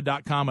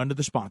rickandbubba.com under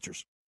the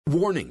sponsors.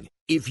 Warning,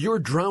 if you're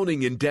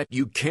drowning in debt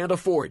you can't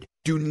afford,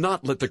 do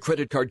not let the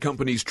credit card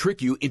companies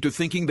trick you into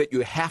thinking that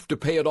you have to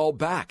pay it all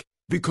back.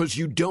 Because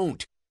you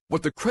don't.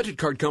 What the credit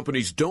card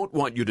companies don't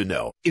want you to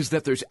know is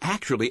that there's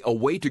actually a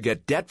way to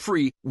get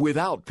debt-free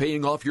without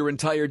paying off your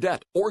entire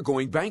debt or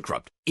going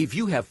bankrupt. If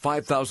you have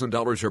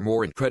 $5,000 or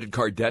more in credit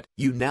card debt,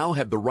 you now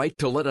have the right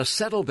to let us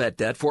settle that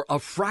debt for a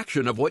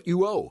fraction of what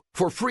you owe.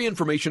 For free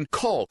information,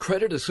 call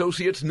Credit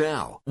Associates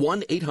now.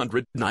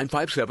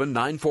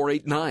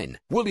 1-800-957-9489.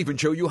 We'll even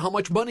show you how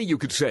much money you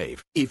could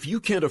save. If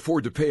you can't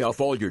afford to pay off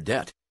all your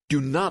debt,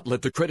 do not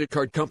let the credit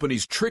card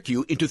companies trick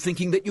you into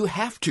thinking that you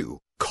have to.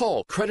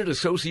 Call Credit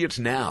Associates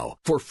now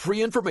for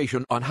free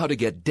information on how to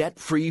get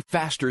debt-free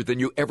faster than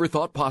you ever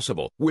thought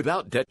possible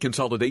without debt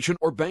consolidation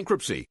or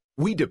bankruptcy.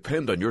 We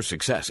depend on your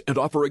success and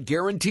offer a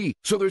guarantee,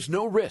 so there's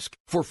no risk.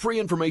 For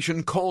free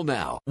information, call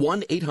now.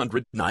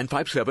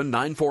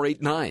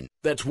 1-800-957-9489.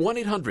 That's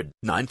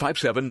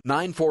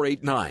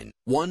 1-800-957-9489.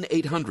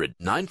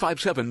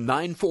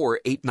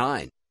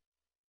 1-800-957-9489.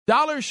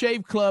 Dollar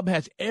Shave Club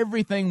has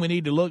everything we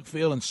need to look,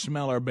 feel, and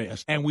smell our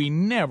best, and we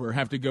never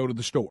have to go to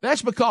the store.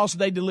 That's because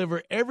they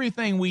deliver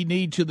everything we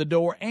need to the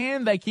door,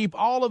 and they keep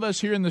all of us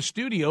here in the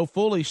studio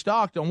fully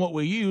stocked on what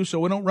we use so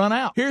we don't run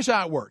out. Here's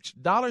how it works.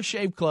 Dollar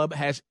Shave Club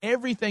has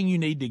everything you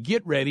need to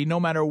get ready no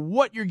matter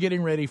what you're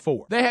getting ready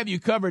for. They have you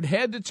covered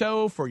head to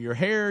toe for your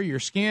hair, your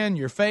skin,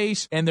 your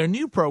face, and their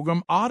new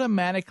program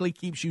automatically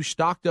keeps you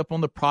stocked up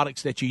on the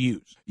products that you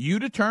use. You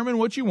determine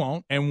what you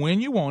want and when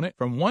you want it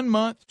from 1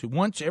 month to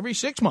once every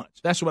 6 months.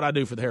 That's what I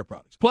do for the hair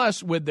products.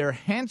 Plus, with their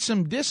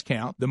handsome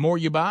discount, the more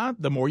you buy,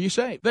 the more you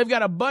save. They've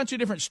got a bunch of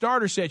different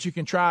starter sets you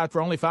can try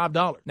for only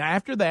 $5. Now,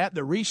 after that,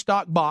 the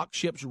restock box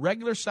ships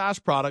regular size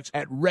products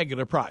at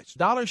regular price.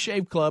 Dollar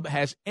Shave Club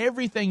has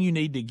everything you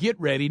need to get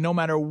ready no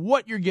matter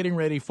what you're getting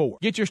ready for.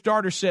 Get your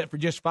starter set for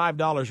just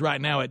 $5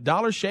 right now at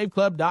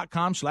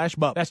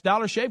dollarshaveclub.com/Bubba. That's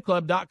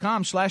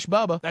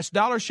dollarshaveclub.com/Bubba. That's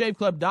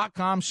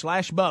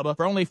dollarshaveclub.com/Bubba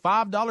for only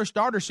 $5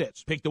 starter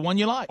sets. Pick the one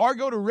you like. Or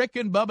go to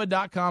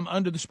rickandbubba.com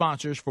under the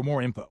sponsors for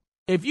more info.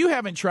 If you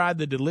haven't tried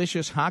the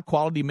delicious,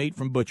 high-quality meat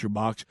from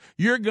ButcherBox,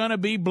 you're going to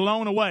be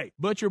blown away.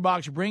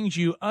 ButcherBox brings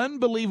you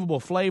unbelievable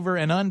flavor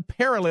and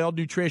unparalleled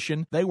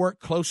nutrition. They work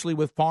closely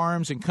with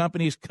farms and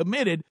companies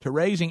committed to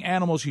raising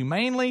animals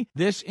humanely.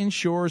 This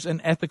ensures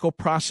an ethical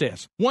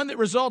process, one that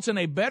results in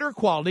a better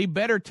quality,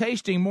 better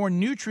tasting, more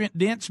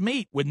nutrient-dense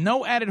meat with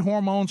no added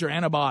hormones or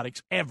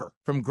antibiotics ever.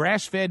 From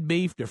grass-fed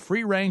beef to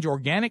free-range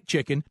organic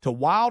chicken to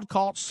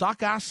wild-caught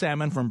sockeye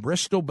salmon from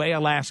Bristol Bay,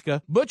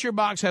 Alaska,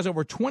 ButcherBox has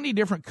over 20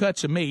 different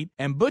cuts of meat,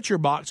 and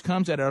ButcherBox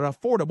comes at an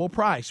affordable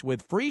price.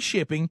 With free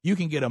shipping, you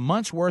can get a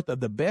month's worth of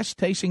the best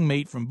tasting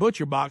meat from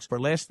ButcherBox for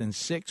less than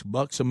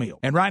 $6 a meal.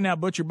 And right now,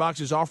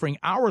 ButcherBox is offering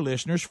our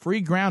listeners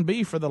free ground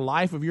beef for the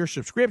life of your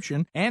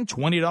subscription and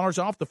 $20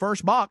 off the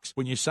first box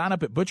when you sign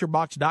up at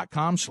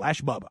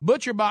butcherbox.com/Bubba.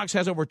 ButcherBox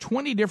has over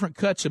 20 different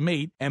cuts of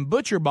meat, and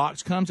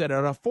ButcherBox comes at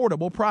an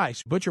affordable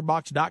price.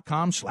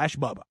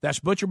 ButcherBox.com/Bubba. That's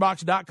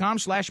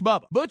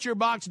butcherbox.com/Bubba.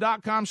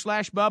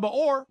 ButcherBox.com/Bubba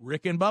or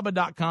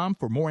rickandbubba.com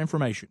for more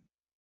information.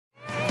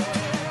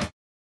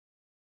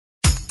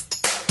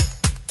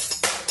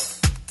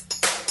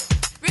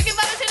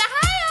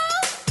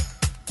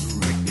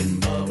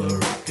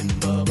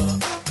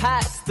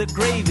 Pass the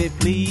gravy,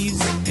 please.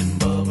 Rick and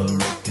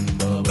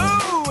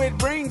Bubba. Ooh, it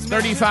brings me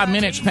 35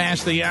 minutes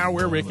past the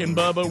hour. Rick and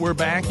Bubba, we're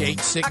back.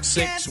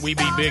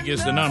 866-WE-BE-BIG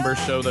is the number.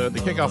 So the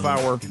kickoff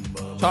hour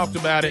talked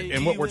about it.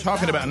 And what we're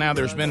talking about now,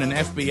 there's been an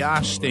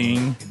FBI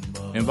sting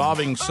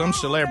involving some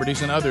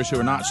celebrities and others who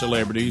are not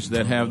celebrities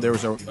that have, there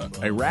was a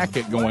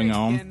racket going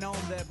on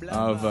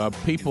of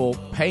people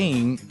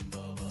paying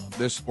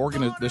this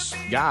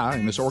guy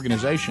and this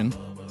organization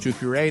to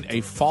create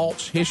a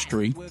false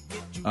history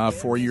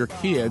for your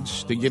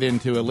kids to get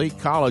into elite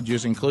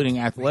colleges, including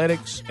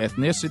athletics,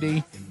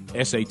 ethnicity,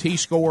 SAT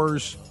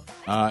scores,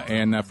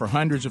 and for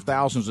hundreds of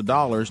thousands of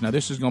dollars. Now,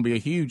 this is going to be a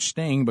huge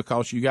sting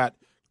because you got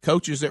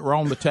coaches that were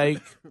on the take,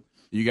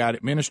 you got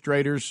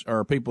administrators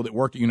or people that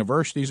work at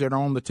universities that are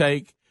on the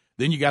take.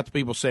 Then you got the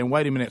people saying,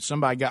 wait a minute,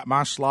 somebody got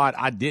my slot.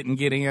 I didn't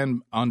get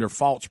in under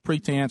false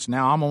pretense.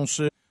 Now I'm on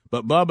sue.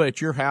 But, Bubba, at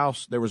your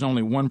house, there was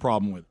only one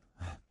problem with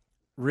it.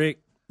 Rick,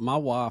 my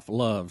wife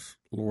loves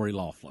Lori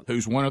Loughlin.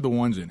 Who's one of the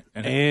ones in it.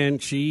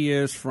 And she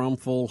is from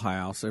Full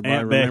House. Everybody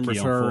Aunt remembers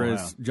Becky her on as Full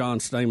House. John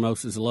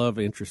Stamos' love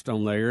interest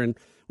on there. And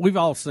we've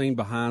all seen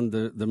behind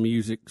the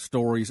music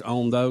stories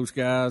on those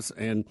guys,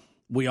 and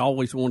we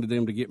always wanted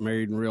them to get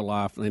married in real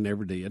life, and they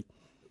never did.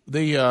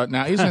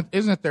 Now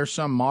isn't there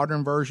some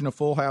modern version of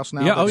Full House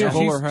now? Yeah, She's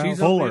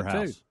Fuller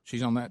House. Too.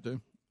 She's on that too.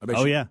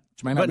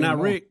 She may not be now,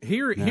 Rick,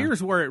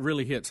 here's where it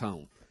really hits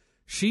home.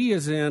 She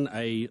is in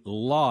a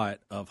lot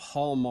of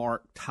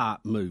Hallmark type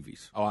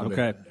movies. Oh, I okay,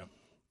 bet. Yeah.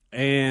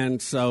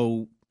 And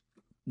so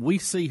we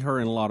see her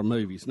in a lot of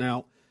movies.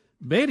 Now,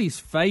 Betty's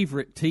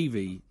favorite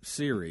TV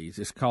series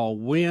is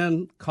called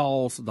When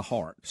Calls the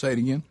Heart. Say it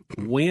again.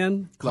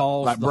 When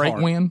Calls like the break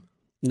Heart. When?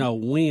 No,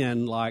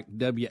 When like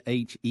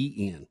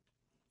WHEN.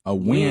 A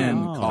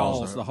When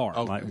calls the heart.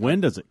 Okay. Like,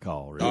 when does it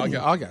call? Really?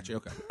 I got you.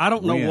 Okay. I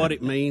don't know When. what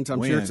it means.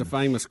 I'm sure it's a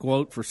famous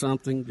quote for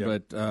something,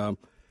 but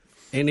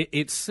and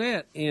it's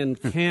set in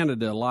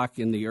Canada, like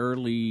in the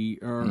early,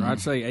 I'd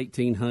say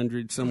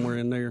 1800s, somewhere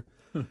in there.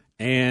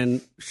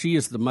 And she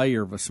is the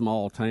mayor of a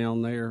small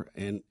town there.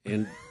 And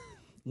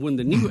when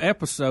the new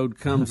episode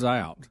comes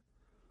out,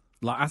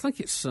 like I think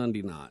it's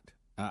Sunday night.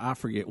 I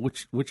forget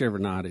whichever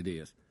night it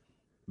is.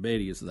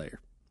 Betty is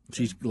there.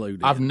 She's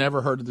glued in. I've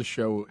never heard of the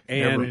show.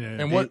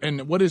 And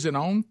what is it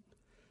on?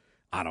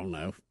 I don't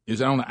know.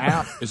 Is it on the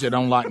app? Is it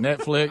on like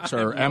Netflix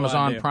or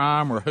Amazon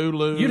Prime or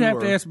Hulu? You'd have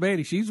to ask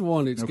Betty. She's the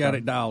one that's got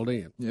it dialed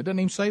in. Yeah, it doesn't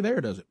even say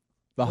there, does it?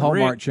 The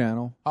Hallmark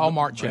Channel.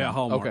 Hallmark Channel. Yeah,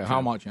 Hallmark okay, Channel.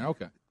 Hallmark Channel.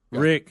 Okay.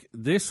 Rick,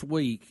 this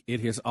week it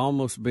has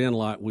almost been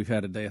like we've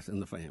had a death in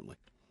the family.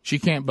 She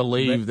can't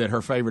believe that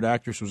her favorite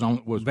actress was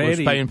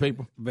paying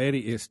people. Betty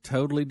is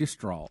totally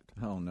distraught.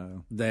 Oh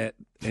no!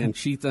 And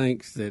she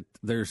thinks that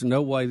there's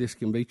no way this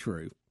can be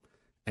true,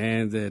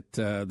 and that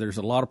there's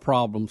a lot of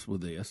problems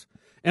with this.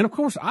 And of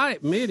course, I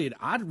admitted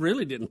I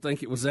really didn't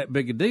think it was that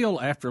big a deal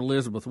after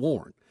Elizabeth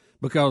Warren,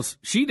 because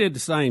she did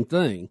the same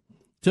thing.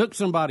 Took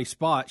somebody's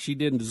spot she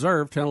didn't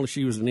deserve, telling us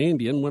she was an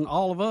Indian, when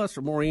all of us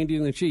are more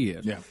Indian than she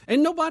is. Yeah.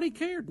 And nobody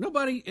cared.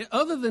 Nobody,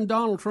 other than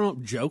Donald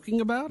Trump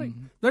joking about it,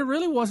 there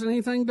really wasn't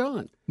anything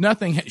done.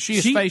 Nothing. She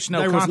has faced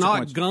no There was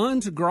consequences. not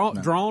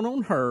guns drawn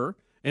on her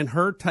and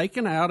her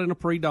taken out in a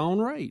pre-dawn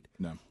raid.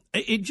 No.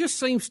 It just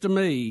seems to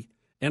me,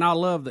 and I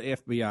love the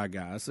FBI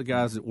guys, the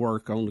guys that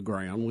work on the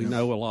ground. We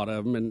know a lot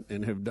of them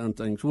and have done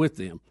things with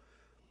them.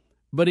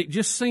 But it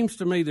just seems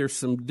to me there's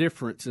some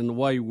difference in the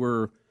way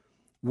we're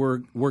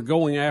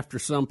going after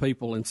some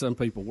people and some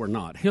people we're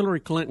not. Hillary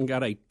Clinton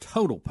got a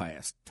total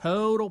pass,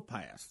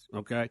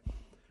 okay?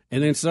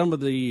 And then some of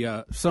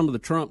the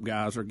Trump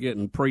guys are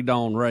getting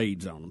pre-dawn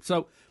raids on them.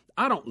 So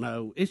I don't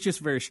know. It's just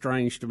very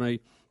strange to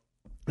me.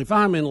 If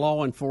I'm in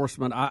law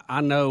enforcement,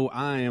 I know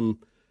I am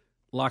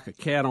like a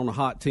cat on a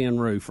hot tin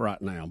roof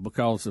right now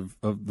because of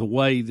the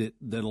way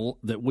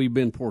that we've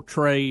been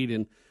portrayed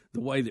and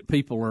the way that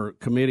people are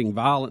committing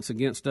violence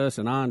against us,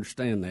 and I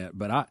understand that.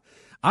 But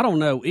I don't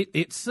know.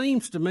 It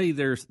seems to me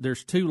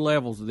there's two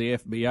levels of the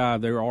FBI.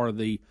 There are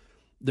the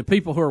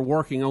people who are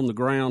working on the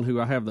ground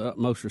who I have the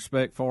utmost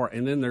respect for,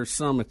 and then there's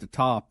some at the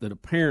top that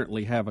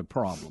apparently have a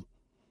problem.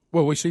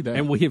 Well, we see that.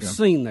 And we have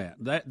seen that.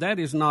 That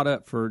is not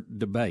up for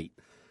debate.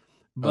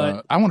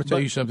 But I want to tell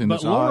you something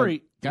that's Lori,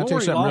 odd. Can I tell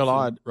you something real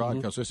odd, Mm-hmm. Rod?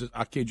 Because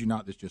I kid you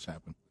not, this just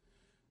happened.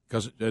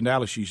 Because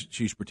Dallas,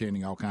 she's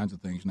pretending all kinds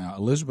of things now.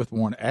 Elizabeth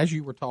Warren, as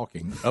you were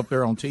talking up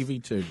there on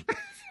TV too,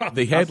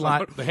 the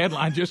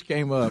headline just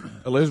came up.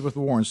 Elizabeth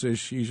Warren says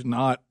she's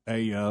not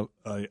a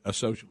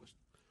socialist,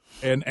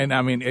 and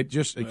I mean it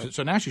just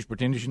so now she's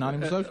pretending she's not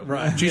even a socialist.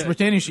 Right. She's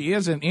pretending she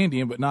is an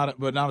Indian, but not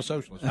a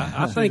socialist.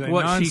 I think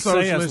what she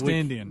says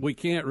we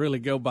can't really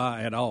go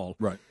by at all.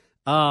 Right.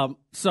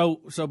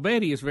 So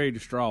Betty is very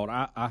distraught.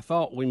 I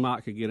thought we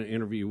might could get an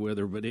interview with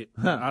her, but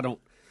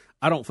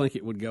I don't think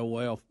it would go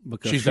well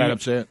because she's that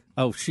upset.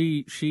 Oh,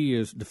 she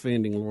is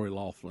defending Lori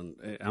Loughlin.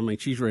 I mean,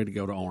 she's ready to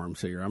go to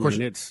arms here. I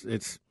mean,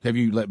 it's. Have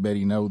you let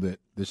Betty know that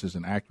this is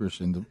an actress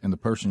and the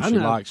person she I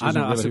know, likes? I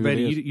know. I said,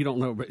 Betty, you you don't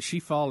know, but she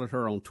followed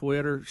her on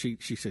Twitter. She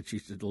said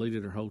she's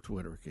deleted her whole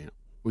Twitter account.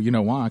 Well, you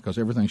know why? Because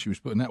everything she was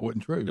putting out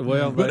wasn't true.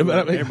 Well, but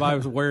everybody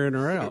was wearing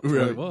her out. So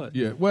it was.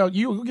 Yeah. Well,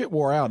 you'll get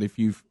wore out if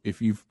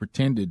you've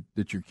pretended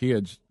that your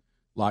kids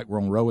were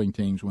on rowing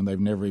teams when they've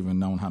never even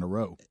known how to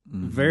row.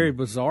 Mm-hmm. Very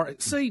bizarre.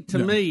 See, to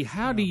me,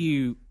 how do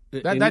you?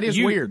 That is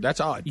weird.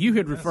 That's odd. You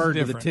had referred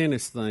to the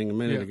tennis thing a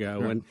minute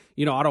ago, and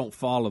I don't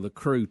follow the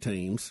crew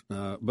teams,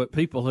 but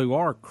people who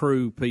are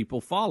crew people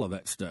follow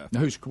that stuff.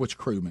 Now, what's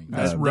crew mean?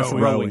 That's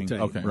rowing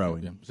team. Okay,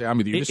 rowing. Yeah. See, I'm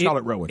with you. Just call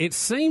it rowing. It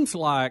seems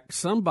like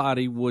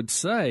somebody would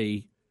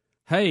say,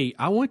 hey,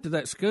 I went to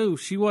that school.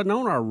 She wasn't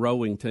on our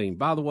rowing team.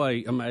 By the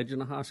way,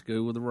 imagine a high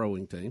school with a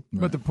rowing team.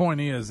 But the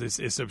point is,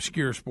 it's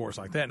obscure sports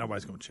like that.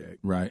 Nobody's going to check.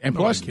 Right. And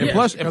plus,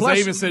 they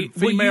even said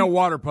female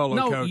water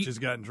polo coaches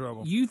got in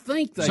trouble. You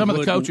think they some of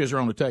the coaches are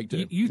on the take,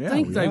 too. You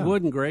think they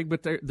wouldn't, Greg,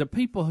 but the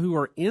people who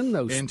are in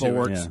those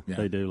sports,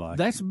 they do like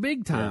that's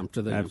big time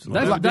to them.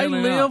 Absolutely. They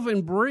live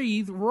and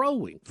breathe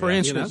rowing. For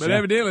instance. But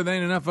evidently, there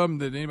ain't enough of them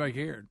that anybody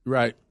cared.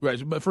 Right.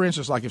 But for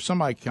instance, like if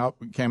somebody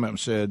came up and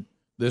said,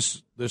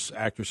 this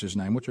actress's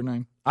name, what's her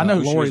name? I know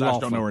who she is, I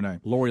just don't know her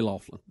name. Lori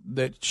Loughlin.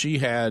 That she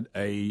had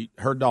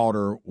her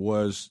daughter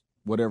was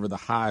whatever the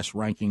highest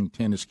ranking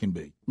tennis can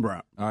be.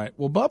 Right. All right.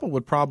 Well, Bubba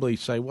would probably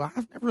say, well,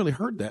 I've never really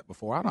heard that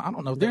before. I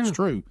don't know if that's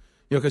true.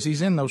 Because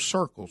he's in those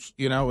circles,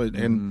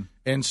 and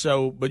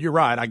so. But you're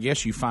right. I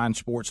guess you find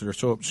sports that are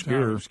so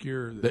obscure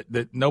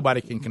that nobody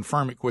can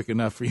confirm it quick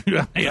enough for you.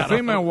 The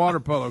female water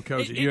polo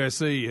coach at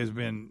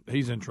USC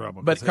he's in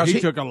trouble because he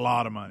took a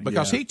lot of money.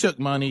 Because he took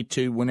money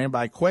to when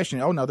everybody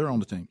questioned, oh no, they're on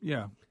the team.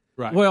 Yeah.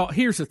 Right. Well,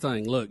 here's the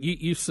thing. Look,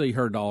 you see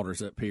her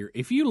daughters up here.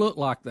 If you look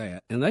like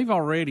that, and they've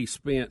already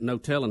spent no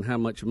telling how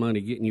much money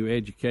getting you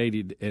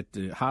educated at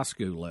the high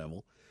school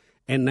level.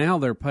 And now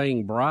they're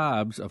paying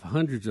bribes of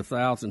hundreds of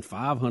thousands,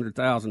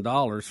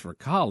 $500,000 for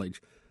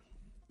college.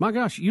 My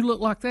gosh, you look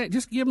like that.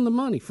 Just give them the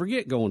money.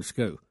 Forget going to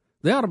school.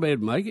 They ought to be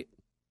able to make it.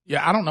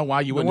 Yeah, I don't know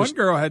why you wouldn't. One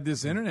girl had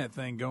this internet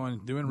thing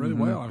doing really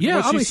well.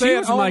 Yeah, she was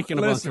making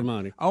a bunch of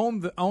money.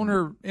 On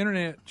her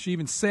internet, she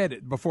even said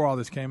it before all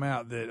this came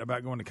out that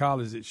about going to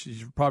college that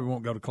she probably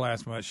won't go to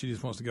class much. She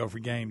just wants to go for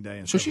game day.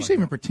 And so she's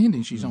even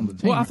pretending she's on the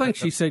team. Well, I think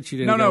she said she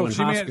didn't go in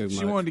high school much.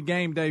 She wanted to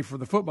game day for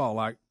the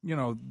football,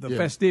 the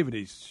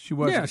festivities. She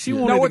wasn't. Yeah, she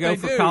wanted to go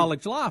for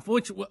college life.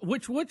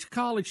 Which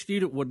college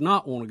student would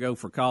not want to go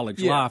for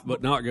college life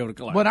but not go to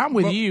class? But I'm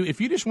with you.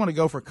 If you just want to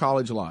go for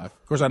college life,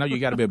 of course, I know you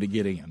got to be able to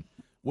get in.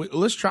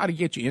 Let's try to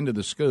get you into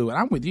the school. And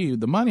I'm with you.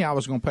 The money I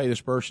was going to pay this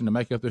person to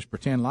make up this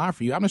pretend life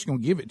for you, I'm just going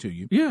to give it to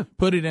you. Yeah.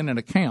 Put it in an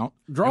account.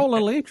 Draw a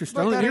little interest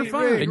on it. You're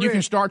fine. And you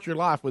can start your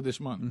life with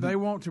this money. They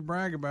want to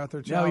brag about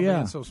their child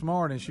being so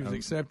smart and she was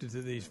accepted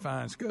to these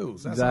fine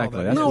schools. That's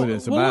exactly. all That's what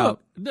it's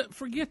about. Look,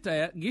 forget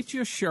that. Get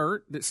you a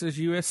shirt that says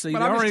USC. They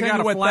already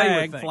got a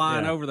flag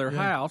flying over their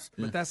house.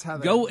 But that's how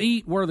they go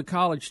eat where the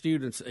college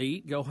students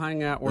eat. Go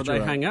hang out where they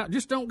hang out.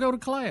 Just don't go to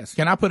class.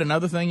 Can I put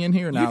another thing in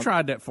here? Now, you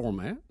tried that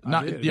format.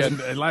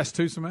 It lasts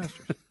 2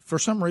 semesters. For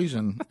some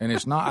reason, and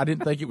it's not, I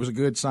didn't think it was a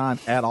good sign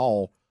at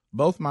all.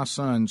 Both my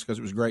sons, because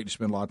it was great to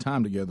spend a lot of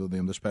time together with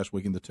them this past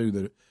weekend, the two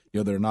that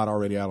that are not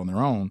already out on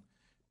their own,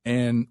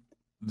 and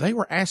they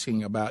were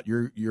asking about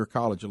your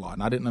college a lot,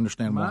 and I didn't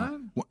understand why.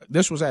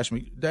 This was asking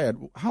me, Dad,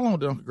 how long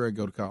did Uncle Greg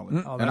go to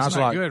college? Oh, and I was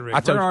like, good, Rick.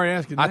 I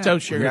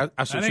told Sherry,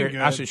 I said, Sherry,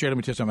 let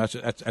me tell you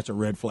something. That's a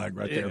red flag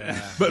right there.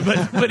 But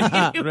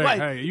anyway, Rick,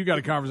 hey, you got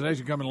a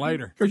conversation coming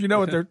later because you know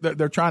what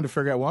they're trying to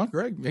figure out. Well,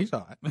 Greg, he's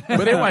all right.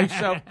 But anyway,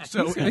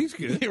 so he's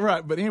good,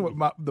 right? But anyway,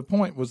 the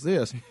point was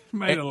this: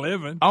 made a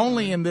living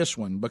only in this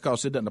one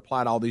because it doesn't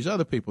apply to all these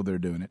other people that are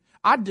doing it.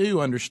 I do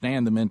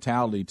understand the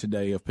mentality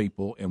today of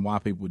people and why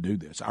people would do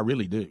this. I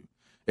really do.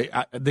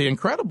 The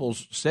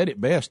Incredibles said it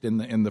best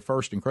in the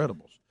first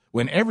Incredibles.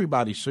 When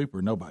everybody's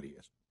super, nobody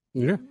is.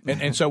 Yeah.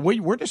 And so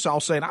we're just all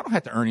saying, I don't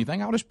have to earn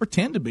anything. I'll just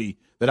pretend to be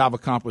that I've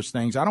accomplished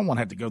things. I don't want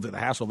to have to go through the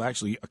hassle of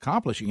actually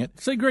accomplishing it.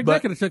 See, Greg, they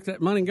could have took that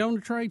money and gone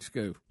to trade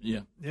school. Yeah.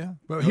 Yeah.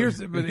 But here's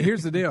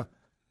the deal.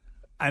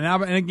 And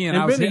again,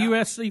 I've been a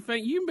USC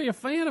fan. You can be a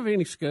fan of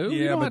any school.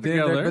 You don't have to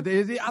go there.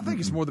 But I think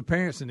it's more the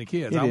parents than the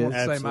kids. I want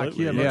to say my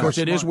kid. Of course,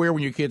 it is weird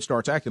when your kid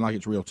starts acting like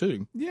it's real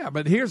too. Yeah,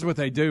 but here's what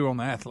they do on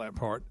the athlete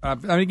part.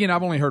 Again,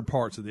 I've only heard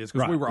parts of this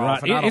because we were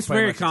off. And it's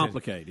very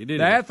complicated.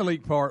 The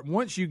athlete part,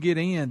 once you get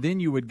in, then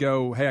you would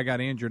go, hey, I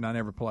got injured and I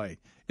never played.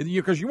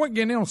 Because you weren't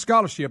getting in on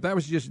scholarship. That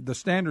was just the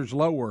standards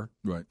lower,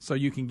 right? So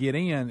you can get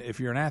in if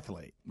you're an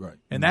athlete, right?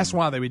 And that's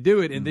why they would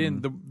do it. And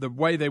then the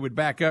way they would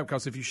back up,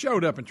 because if you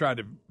showed up and tried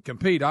to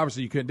compete,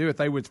 obviously you couldn't do it.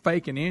 They would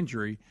fake an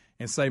injury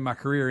and say my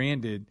career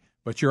ended,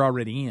 but you're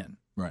already in.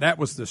 Right. That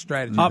was the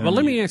strategy. But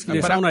let me ask you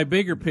this: on a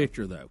bigger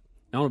picture, though,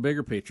 on a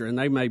bigger picture, and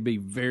they may be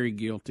very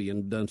guilty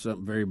and done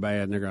something very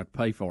bad, and they're going to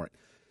pay for it.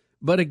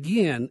 But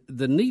again,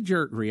 the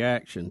knee-jerk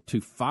reaction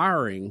to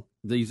firing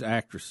these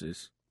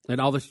actresses. And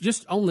all this,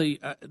 just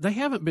only they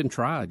haven't been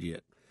tried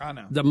yet. I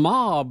know. The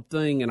mob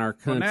thing in our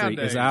country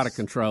nowadays, is out of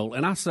control,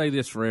 and I say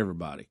this for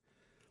everybody: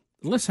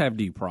 let's have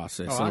due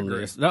process on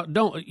this.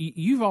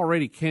 You've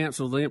already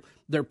canceled them.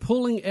 They're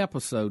pulling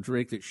episodes,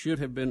 Rick, that should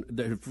have been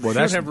that's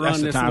run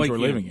the this times weekend.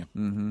 we're living in.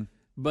 Mm-hmm.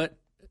 But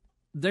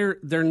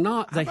they're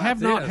not. They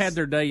have not had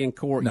their day in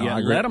court No, yet. I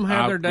agree. Let them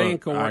have their day in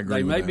court.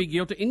 They may that. be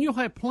guilty, and you'll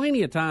have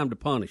plenty of time to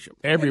punish them.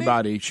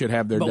 Everybody should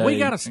have their day. But we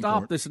got to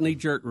stop this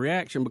knee-jerk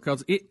reaction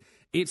because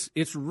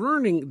it's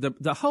ruining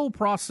the whole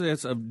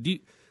process of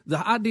the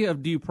idea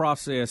of due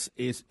process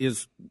is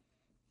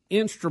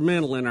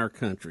instrumental in our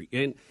country,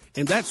 and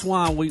that's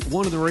why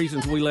one of the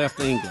reasons we left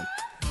England.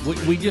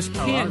 We just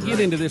can't get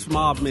into this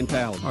mob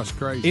mentality. That's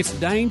crazy. It's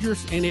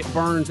dangerous, and it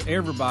burns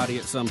everybody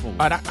at some point.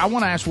 All right, I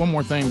want to ask one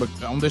more thing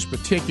on this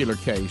particular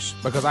case,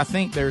 because I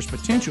think there's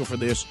potential for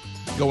this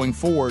going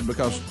forward,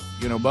 because,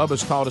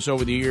 Bubba's taught us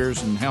over the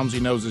years, and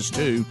Helmsy knows this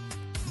too,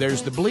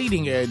 there's the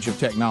bleeding edge of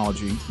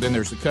technology, then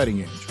there's the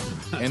cutting edge.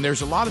 And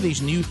there's a lot of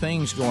these new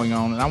things going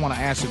on, and I want to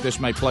ask if this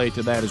may play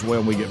to that as well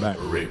when we get back.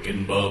 Rick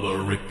and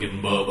Bubba, Rick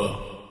and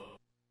Bubba.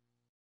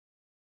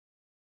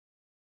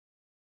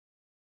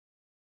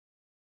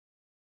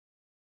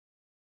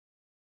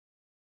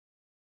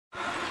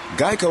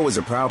 Geico is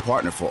a proud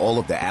partner for all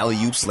of the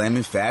alley-oop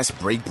slamming, fast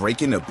break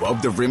breaking,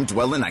 above the rim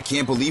dwelling. I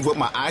can't believe what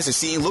my eyes are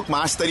seeing. Look,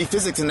 I study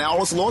physics and now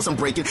all its laws I'm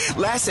breaking.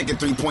 Last second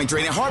 3-point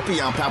draining, heart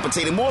beyond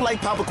palpitating, more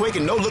like Papa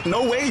Quaking. No look,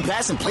 no way,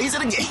 passing plays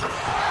of the game.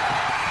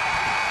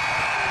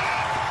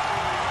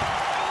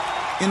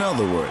 In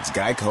other words,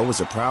 Geico is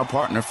a proud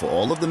partner for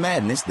all of the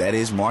madness that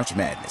is March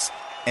Madness.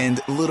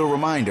 And little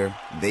reminder,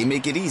 they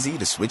make it easy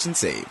to switch and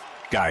save.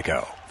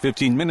 Geico.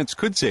 15 minutes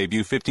could save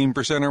you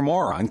 15% or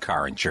more on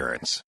car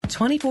insurance.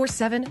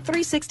 24/7,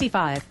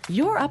 365.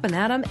 You're up and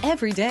at 'em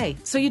every day,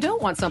 so you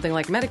don't want something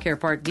like Medicare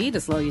Part D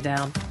to slow you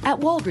down. At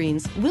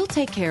Walgreens, we'll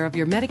take care of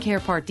your Medicare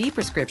Part D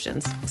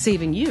prescriptions,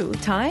 saving you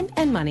time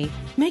and money.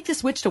 Make the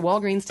switch to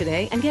Walgreens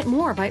today and get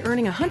more by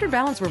earning 100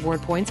 Balance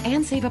Reward points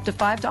and save up to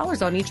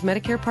 $5 on each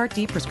Medicare Part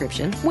D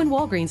prescription when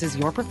Walgreens is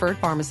your preferred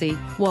pharmacy.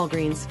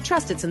 Walgreens,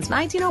 trusted since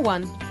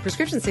 1901.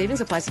 Prescription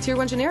savings applies to Tier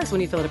 1 generics when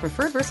you fill at a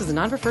preferred versus a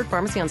non-preferred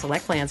pharmacy on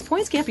select plans.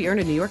 Points can't be earned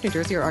in New York, New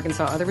Jersey, or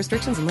Arkansas. Other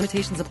restrictions and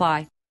limitations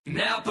apply.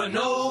 Napa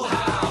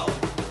know-how.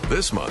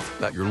 This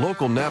month, at your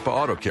local Napa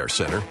Auto Care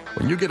Center,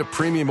 when you get a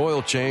premium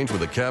oil change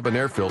with a cabin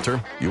air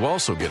filter, you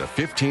also get a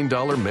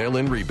 $15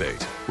 mail-in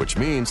rebate, which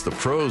means the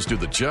pros do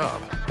the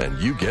job, and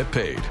you get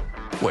paid.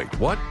 Wait,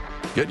 what?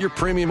 Get your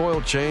premium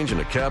oil change and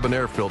a cabin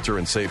air filter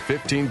and save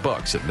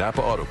 $15 at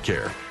Napa Auto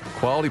Care.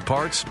 Quality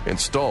parts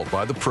installed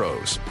by the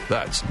pros.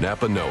 That's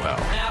Napa know-how.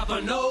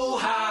 Napa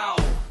know-how.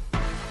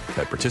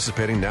 At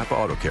participating Napa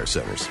Auto Care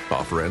Centers.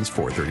 Offer ends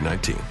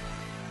 4/30/19.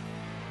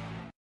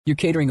 You're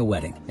catering a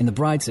wedding, and the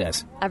bride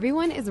says,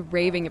 "Everyone is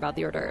raving about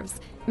the hors d'oeuvres.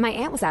 My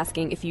aunt was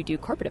asking if you do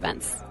corporate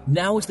events."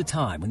 Now is the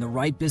time when the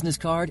right business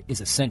card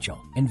is essential,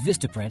 and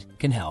Vistaprint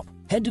can help.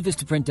 Head to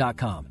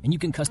Vistaprint.com, and you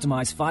can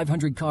customize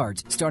 500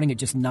 cards starting at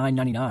just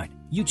 $9.99.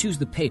 You choose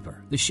the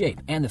paper, the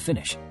shape, and the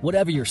finish.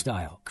 Whatever your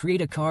style,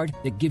 create a card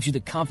that gives you the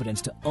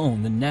confidence to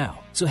own the now.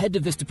 So head to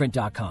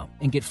Vistaprint.com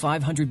and get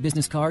 500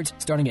 business cards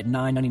starting at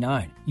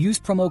 $9.99. Use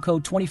promo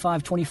code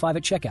 2525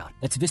 at checkout.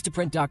 That's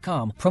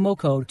Vistaprint.com, promo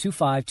code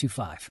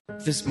 2525.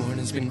 This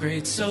morning's been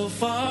great so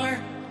far,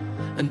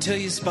 until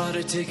you spot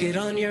a ticket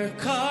on your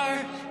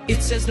car.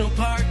 It says no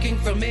parking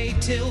from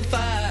 8 till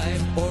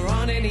 5, or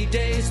on any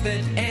days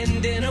that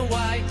end in a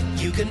Y.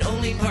 You can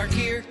only park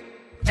here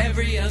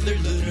every other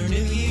Lunar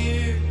New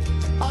Year.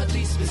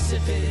 Oddly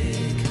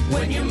specific.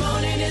 When your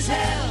morning is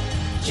hell,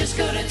 just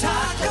go to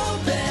Taco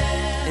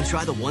Bell. And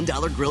try the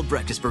 $1 grilled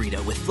breakfast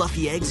burrito with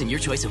fluffy eggs and your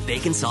choice of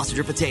bacon, sausage,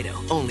 or potato.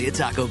 Only at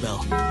Taco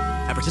Bell.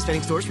 At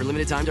participating stores for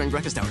limited time during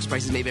breakfast hours.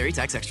 Prices may vary.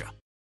 Tax extra.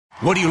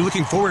 What are you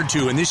looking forward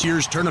to in this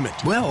year's tournament?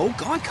 Well,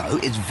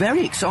 Geico is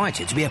very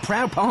excited to be a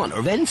proud partner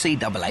of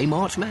NCAA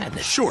March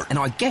Madness. Sure. And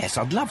I guess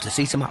I'd love to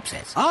see some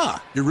upsets. Ah,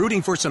 you're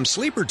rooting for some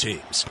sleeper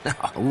teams. No,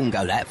 I wouldn't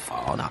go that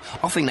far. No,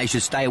 I think they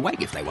should stay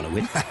awake if they want to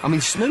win. I mean,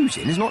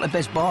 snoozing is not the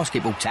best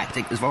basketball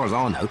tactic as far as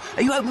I know.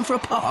 Are you open for a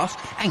pass?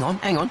 Hang on.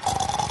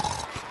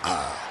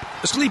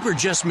 A sleeper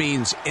just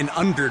means an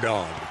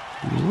underdog.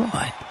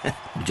 Right.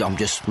 I'm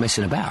just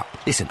messing about.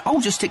 Listen, I'll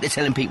just stick to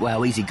telling people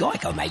how easy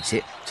Geico makes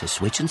it to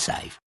switch and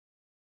save.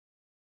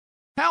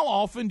 How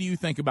often do you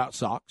think about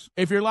socks?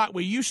 If you're like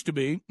we used to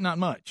be, not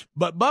much.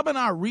 But Bubba and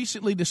I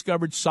recently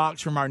discovered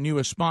socks from our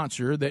newest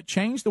sponsor that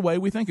changed the way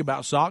we think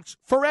about socks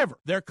forever.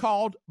 They're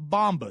called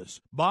Bombas.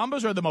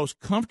 Bombas are the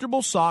most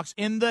comfortable socks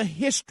in the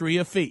history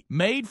of feet.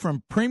 Made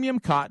from premium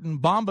cotton,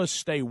 Bombas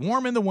stay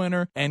warm in the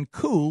winter and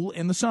cool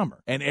in the summer.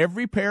 And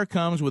every pair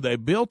comes with a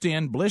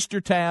built-in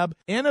blister tab,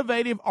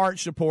 innovative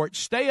arch support,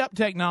 stay-up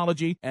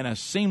technology, and a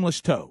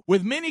seamless toe.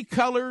 With many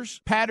colors,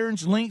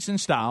 patterns, lengths, and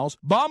styles,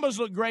 Bombas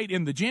look great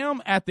in the gym,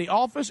 at the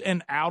office,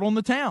 and out on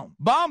the town.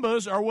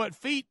 Bombas are what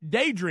feet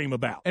daydream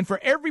about. And for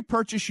every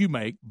purchase you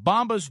make,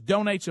 Bombas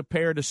donates a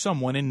pair to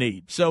someone in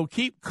need. So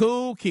keep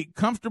cool, keep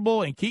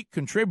comfortable, and keep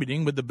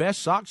contributing with the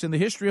best socks in the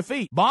history of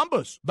feet.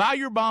 Bombas. Buy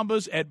your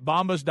Bombas at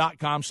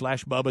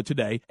bombas.com/Bubba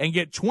today and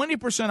get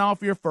 20%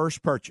 off your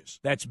first purchase.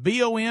 That's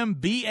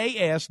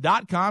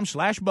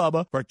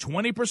BOMBAS.com/Bubba for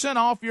 20%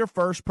 off your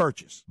first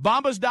purchase.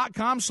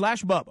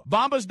 Bombas.com/Bubba.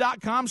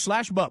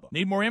 Bombas.com/Bubba.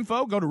 Need more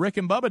info? Go to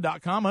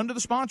rickandbubba.com under the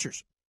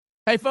sponsors.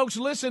 Hey, folks,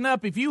 listen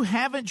up. If you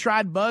haven't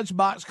tried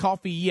BuzzBox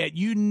coffee yet,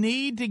 you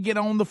need to get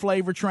on the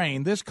flavor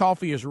train. This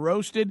coffee is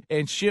roasted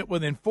and shipped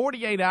within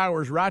 48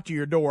 hours right to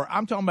your door.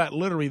 I'm talking about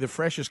literally the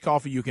freshest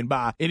coffee you can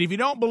buy. And if you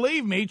don't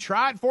believe me,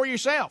 try it for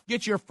yourself.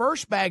 Get your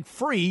first bag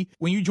free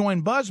when you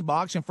join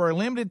BuzzBox, and for a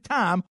limited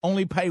time,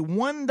 only pay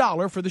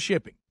 $1 for the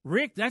shipping.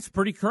 Rick, that's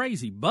pretty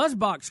crazy.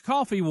 BuzzBox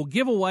Coffee will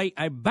give away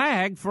a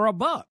bag for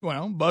 $1.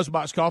 Well,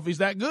 BuzzBox Coffee's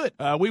that good.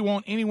 We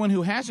want anyone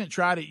who hasn't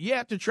tried it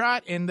yet to try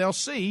it, and they'll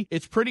see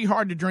it's pretty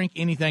hard to drink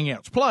anything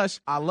else. Plus,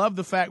 I love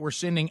the fact we're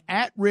sending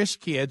at-risk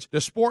kids to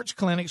sports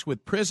clinics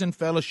with Prison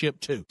Fellowship,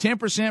 too.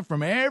 10%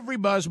 from every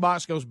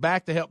BuzzBox goes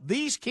back to help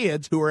these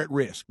kids who are at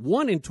risk.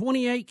 1 in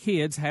 28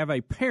 kids have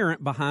a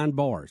parent behind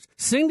bars.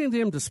 Sending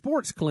them to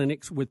sports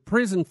clinics with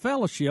Prison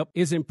Fellowship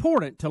is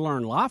important to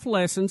learn life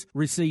lessons,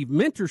 receive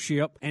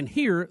mentorship, and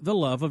hear the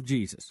love of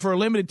Jesus. For a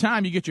limited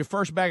time, you get your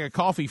first bag of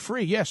coffee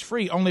free. Yes,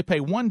 free. Only pay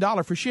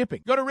 $1 for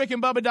shipping. Go to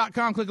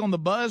rickandbubba.com, click on the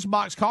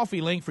BuzzBox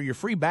Coffee link for your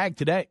free bag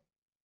today.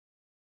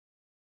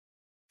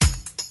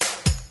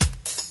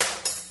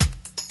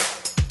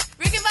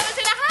 Rick and Bubba's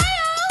in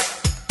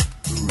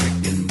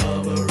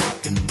Ohio.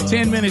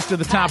 10 minutes to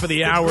the top of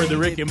the hour, the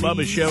Rick and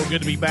Bubba Show. Good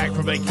to be back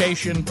from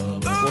vacation.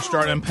 We'll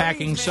start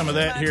unpacking some of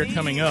that here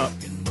coming up.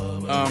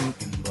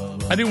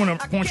 I do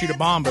want to point you to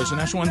Bombas, and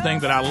that's one thing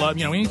that I love.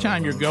 You know,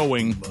 anytime you're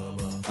going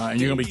and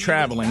you're going to be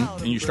traveling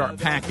and you start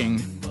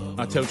packing,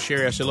 I told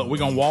Sherry, I said, look, we're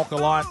going to walk a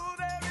lot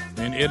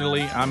in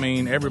Italy. I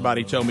mean,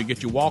 everybody told me,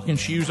 get your walking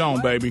shoes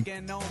on, baby.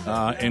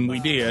 And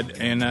we did.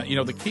 And,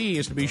 the key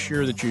is to be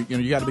sure that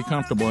you got to be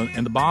comfortable.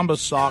 And the Bombas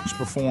socks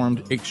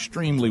performed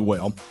extremely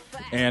well.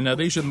 And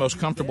these are the most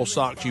comfortable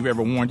socks you've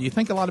ever worn. Do you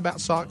think a lot about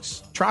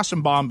socks? Try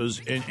some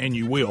Bombas, and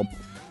you will.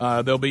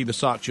 They'll be the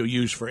socks you'll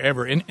use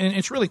forever. And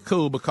it's really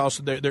cool because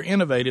they're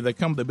innovative. They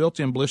come with a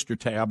built-in blister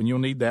tab, and you'll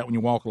need that when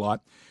you walk a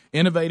lot.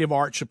 Innovative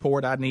arch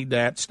support, I need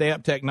that.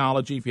 Stay-up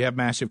technology, if you have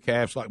massive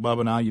calves like Bubba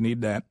and I, you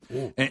need that.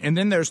 And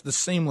then there's the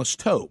seamless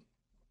toe.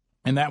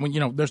 And that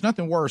one, there's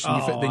nothing worse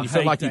than you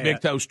feel like your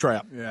big toe's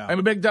trapped. Yeah. I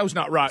mean, big toe's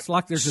not right. It's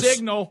like there's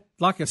signal.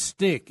 Like a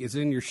stick is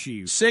in your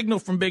shoe. Signal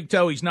from big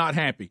toe, he's not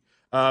happy.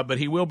 But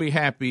he will be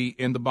happy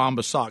in the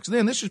Bombas socks.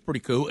 Then this is pretty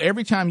cool.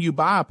 Every time you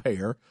buy a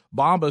pair,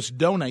 Bombas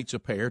donates a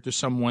pair to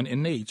someone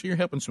in need. So you're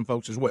helping some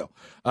folks as well.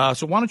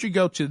 So why don't you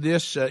go to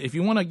this? If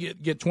you want to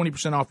get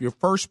 20% off your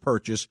first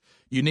purchase,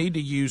 you need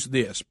to use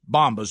this.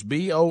 Bombas,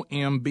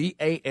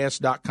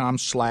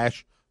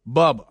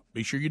 BOMBAS.com/Bubba.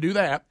 Be sure you do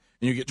that,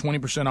 and you get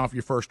 20% off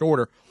your first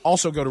order.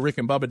 Also go to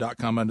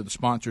rickandbubba.com under the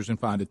sponsors and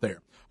find it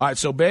there. All right,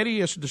 so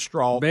Betty is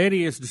distraught.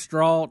 Betty is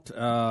distraught.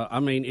 I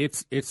mean,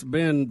 it's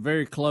been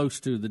very close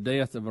to the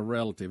death of a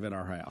relative at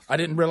our house. I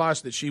didn't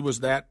realize that she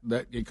was that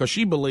because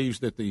she believes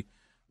that the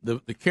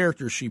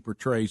character she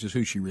portrays is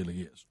who she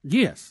really is.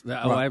 Yes.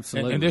 Right. Oh,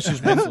 absolutely. And this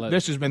has been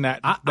that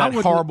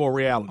horrible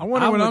reality. I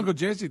wonder what Uncle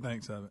Jesse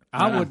thinks of it.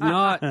 I would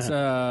not.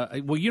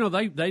 Well,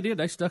 they did.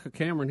 They stuck a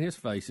camera in his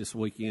face this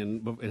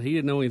weekend, and he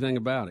didn't know anything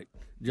about it.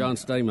 John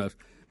Stamos.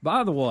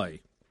 By the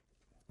way,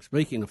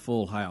 speaking of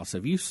Full House,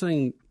 have you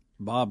seen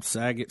Bob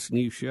Saget's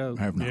new show?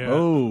 I have not. Yeah.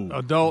 Oh,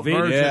 adult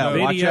version. Yeah,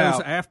 watch Videos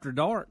out. After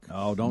Dark.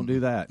 Oh, don't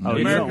do that. Oh,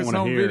 you don't want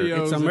to hear it.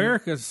 It's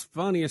America's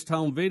funniest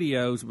home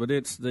videos, but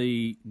it's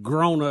the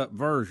grown-up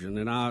version,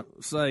 and I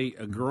say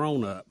a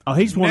grown-up. Oh,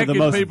 he's one of the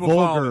most people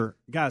vulgar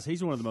guys.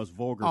 He's one of the most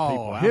vulgar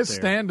people out there. His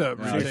stand-up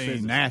routine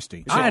It's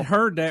nasty. I had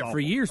heard that for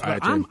years, but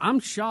I'm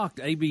shocked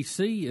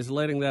ABC is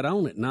letting that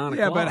on at 9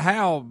 Yeah, o'clock. but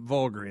how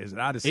vulgar is it?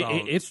 I just saw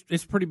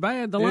it's pretty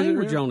bad. The Is it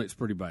language really? on it's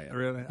pretty bad.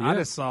 Really? Yeah. I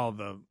just saw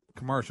the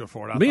commercial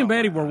for it. Me and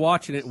Betty were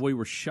watching it, and we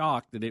were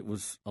shocked that it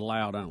was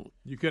allowed on.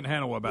 You couldn't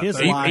handle about His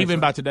that. life- Even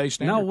by today's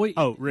standard? No, we.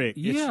 Oh, Rick.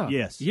 Yeah.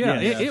 Yes. Yeah.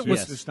 Yes. It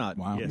was. Yes. It's not.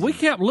 Wow. Yes. We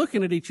kept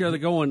looking at each other,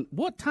 going,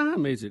 "What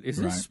time is it? Is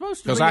this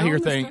supposed to?" Because be I hear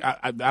on this things. time?"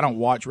 I don't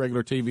watch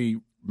regular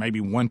TV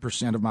maybe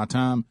 1% of my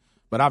time,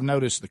 but I've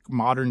noticed the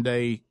modern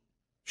day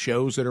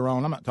shows that are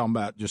on. I'm not talking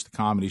about just the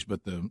comedies,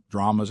 but the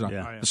dramas.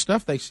 Yeah. The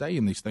stuff they say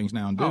in these things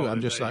now and do. I'm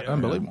just like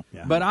unbelievable.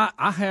 Yeah. But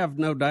I have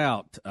no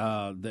doubt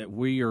that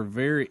we are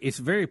it's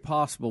very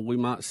possible we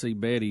might see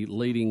Betty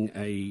leading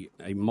a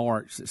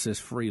march that says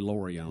 "Free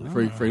Lori" on it.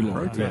 Free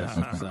Lori. Yes.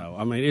 So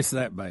I mean, it's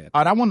that bad. All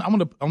right, I want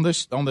to on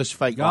this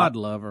fake God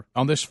life, love her,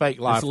 on this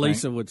fake life as thing.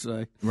 Lisa would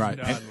say. Right.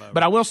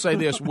 But I will say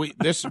this: we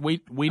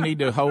need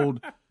to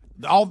hold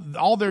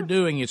all they're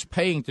doing is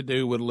paying to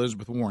do what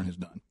Elizabeth Warren has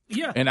done.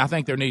 Yeah. And I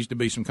think there needs to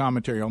be some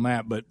commentary on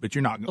that. But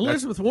you're not.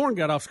 Elizabeth Warren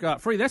got off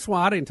scot-free. That's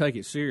why I didn't take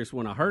it serious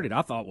when I heard it.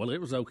 I thought, well, it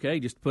was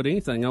okay just to put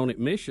anything on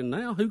admission.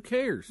 Now, who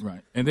cares?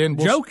 Right. And then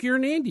joke, you're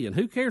an Indian.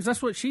 Who cares?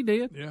 That's what she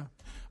did. Yeah.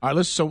 All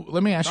right. So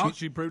let me ask you.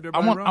 She proved I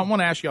everybody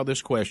want to ask y'all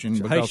this question.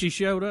 Hey, because she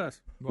showed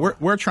us.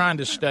 We're trying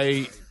to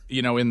stay,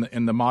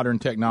 in the modern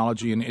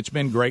technology, and it's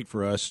been great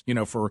for us,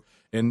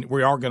 and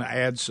we are going to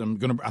add some.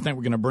 I think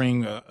we're going to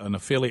bring an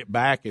affiliate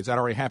back. Has that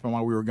already happened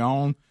while we were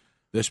gone?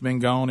 That's been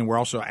gone, and we're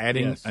also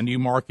adding a new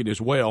market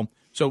as well.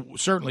 So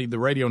certainly the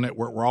radio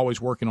network, we're always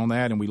working on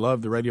that, and we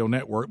love the radio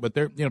network. But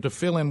to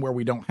fill in where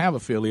we don't have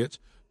affiliates,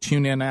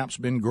 TuneIn app's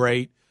been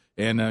great,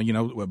 and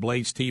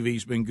Blaze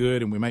TV's been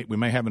good, and we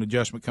may have an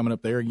adjustment coming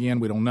up there again.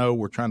 We don't know.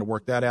 We're trying to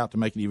work that out to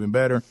make it even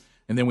better.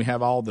 And then we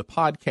have all the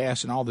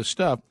podcasts and all this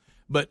stuff.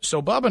 But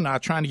so Bubba and I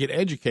trying to get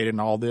educated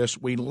in all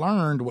this, we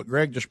learned what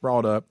Greg just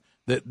brought up,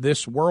 that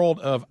this world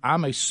of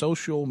I'm a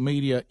social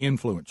media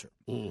influencer.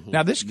 Mm-hmm.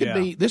 Now this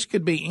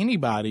could be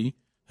anybody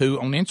who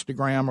on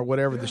Instagram or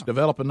whatever that's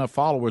developed enough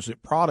followers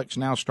that products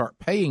now start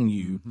paying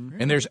you.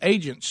 And there's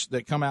agents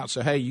that come out and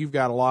say, hey, you've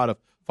got a lot of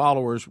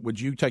followers. Would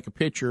you take a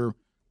picture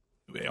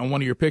on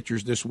one of your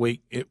pictures this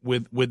week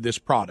with this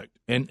product?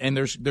 And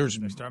there's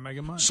They start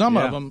making money. some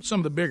of them, some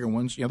of the bigger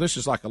ones, this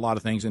is like a lot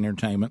of things in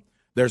entertainment.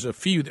 There's a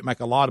few that make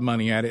a lot of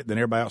money at it, then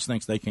everybody else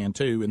thinks they can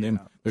too, and then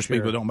there's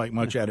people that don't make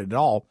much at it at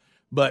all.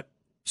 But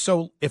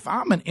so if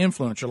I'm an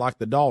influencer like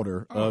the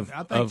daughter of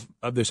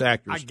this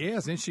actress, I guess,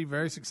 isn't she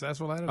very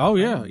successful at it? Oh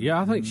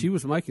yeah. I think she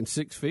was making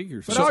six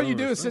figures. But all you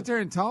do is sit there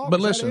and talk. But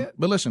Is that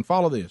listen, it?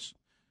 follow this.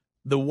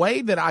 The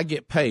way that I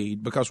get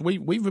paid, because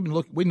we've been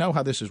looking, we know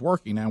how this is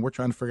working now. And we're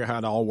trying to figure out how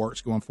it all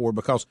works going forward.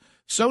 Because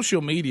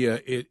social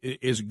media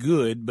is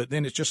good, but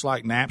then it's just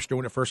like Napster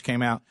when it first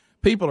came out.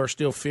 People are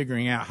still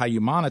figuring out how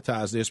you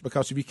monetize this,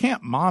 because if you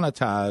can't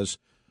monetize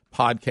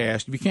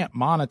podcast, if you can't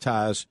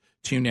monetize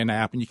TuneIn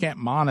app, and you can't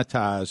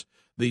monetize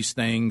these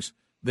things,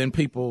 then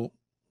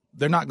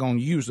they're not going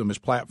to use them as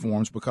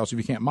platforms, because if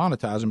you can't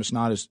monetize them, it's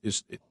not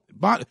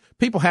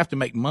people have to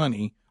make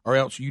money, or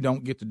else you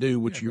don't get to do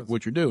what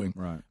you're doing.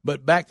 Right.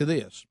 But back to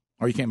this,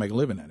 or you can't make a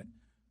living at it.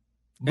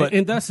 But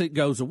and thus it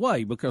goes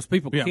away, because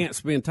people can't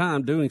spend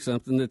time doing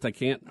something that they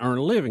can't earn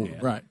a living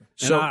at. Right.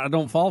 And So I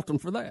don't fault them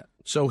for that.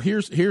 So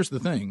here's the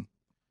thing.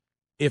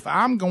 If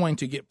I'm going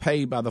to get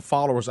paid by the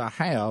followers I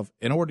have,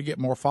 in order to get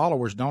more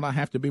followers, don't I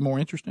have to be more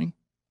interesting?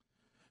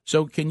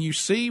 So can you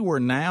see where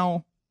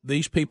now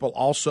these people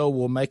also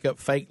will make up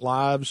fake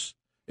lives?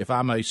 If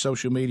I'm a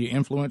social media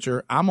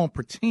influencer, I'm going to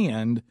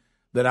pretend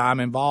that I'm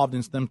involved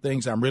in some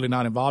things I'm really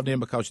not involved in,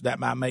 because that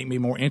might make me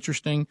more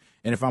interesting.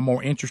 And if I'm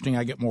more interesting,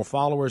 I get more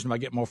followers. And if I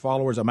get more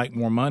followers, I make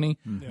more money.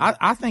 Mm-hmm.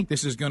 I think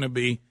this is going to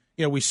be,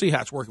 we see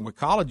how it's working with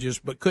colleges,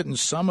 but couldn't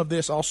some of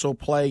this also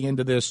play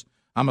into this?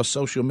 I'm a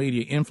social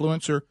media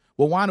influencer.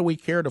 Well, why do we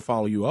care to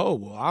follow you? Oh,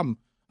 well,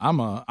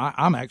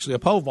 I'm actually a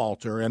pole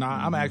vaulter, and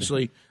I'm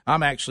actually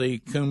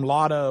cum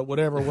laude,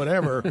 whatever.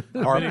 I've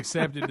been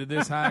accepted to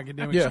this high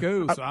academic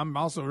school, so I'm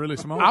also really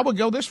smart. I would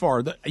go this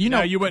far.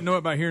 You wouldn't know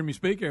it by hearing me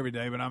speak every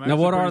day, but I'm actually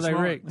now. What pretty are they,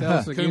 smart. Rick? Tell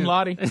us again. Cum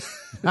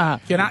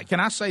laude. Can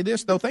I say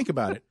this though? Think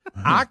about it.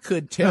 I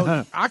could tell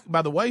you,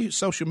 by the way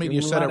social media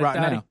is set up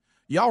right now.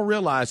 Y'all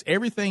realize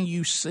everything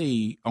you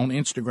see on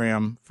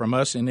Instagram from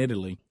us in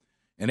Italy,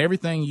 and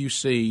everything you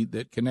see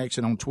that connects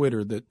it on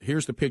Twitter, that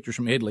here's the pictures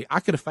from Italy, I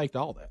could have faked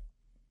all that.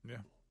 Yeah.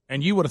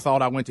 And you would have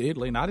thought I went to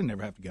Italy, and I didn't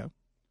ever have to go.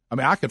 I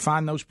mean, I could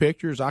find those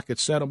pictures. I could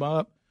set them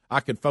up. I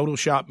could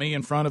Photoshop me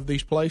in front of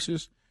these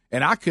places.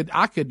 And I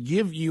could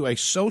give you a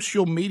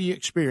social media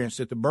experience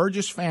that the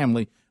Burgess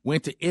family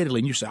went to Italy,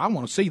 and you say, I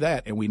want to see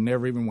that, and we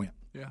never even went.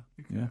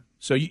 Yeah.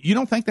 So you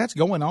don't think that's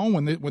going on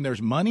when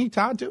there's money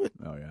tied to it?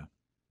 Oh, yeah.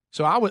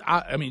 So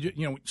I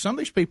mean, some of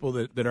these people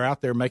that are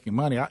out there making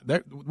money,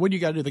 what do you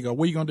got to do? They go,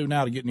 what are you going to do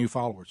now to get new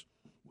followers?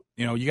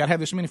 You got to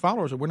have this many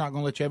followers, or we're not going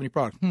to let you have any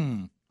product.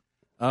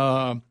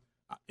 And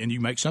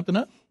you make something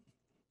up.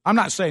 I'm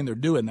not saying they're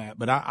doing that,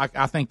 but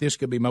I think this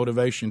could be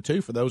motivation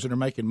too for those that are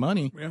making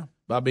money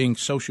by being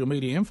social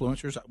media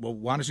influencers. Well,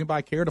 why does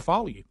anybody care to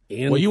follow you?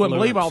 Well, you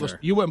wouldn't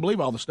believe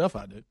all the stuff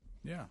I do.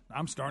 Yeah,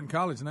 I'm starting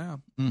college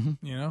now.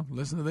 Mm-hmm.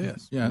 Listen to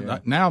this. Yeah.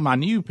 Now my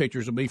new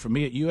pictures will be for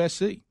me at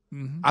USC.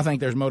 Mm-hmm. I think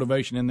there's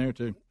motivation in there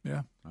too.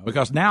 Yeah,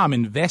 because now I'm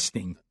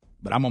investing,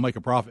 but I'm gonna make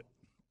a profit.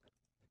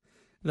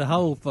 The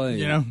whole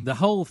thing, the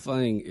whole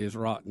thing is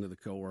rotten to the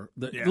core.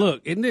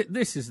 Look,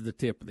 this is the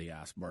tip of the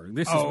iceberg.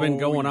 This has been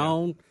going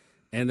on,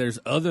 and there's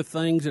other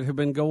things that have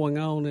been going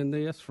on in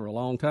this for a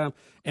long time.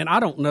 And I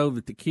don't know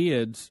that the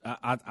kids,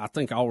 I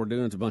think all we're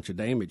doing is a bunch of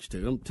damage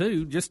to them,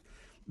 too, just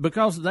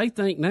because they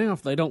think now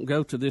if they don't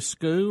go to this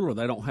school or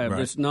they don't have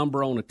this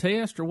number on a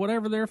test or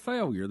whatever, they're a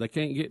failure. They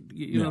can't get,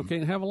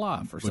 can't have a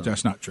life or something. But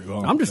that's not true.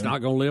 I'm just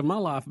not going to live my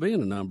life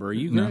being a number. Are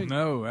you Greg?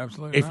 No,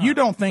 absolutely If not. you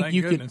don't think Thank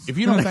you goodness. can, if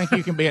you don't think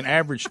you can be an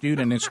average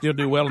student and still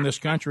do well in this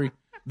country,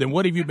 then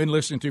what have you been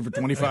listening to for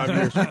 25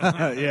 years?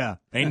 Yeah.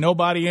 Ain't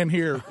nobody in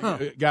here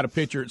got a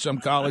picture at some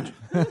college.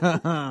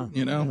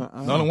 The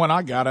only one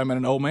I got, I'm in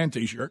an old man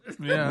T-shirt.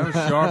 Yeah, that was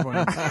a sharp one.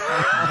 That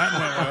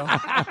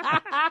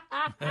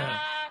went well.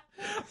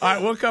 All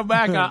right, we'll come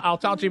back. I'll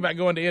talk to you about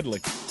going to Italy.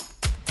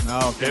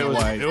 No,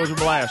 it was a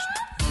blast.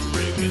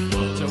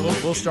 So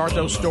we'll start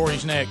those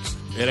stories next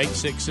at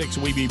 866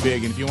 We Be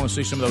Big. And if you want to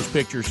see some of those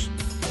pictures,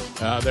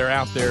 they're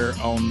out there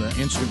on the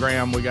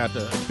Instagram. We got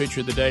the picture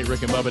of the day at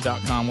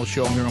rickandbubba.com. We'll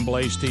show them here on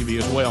Blaze TV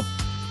as well.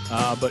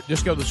 But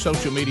just go to the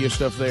social media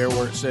stuff there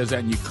where it says that,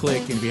 and you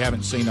click. And if you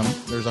haven't seen them,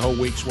 there's a whole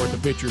week's worth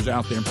of pictures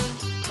out there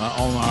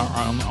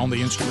on the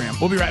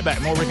Instagram. We'll be right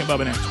back. More Rick and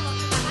Bubba next.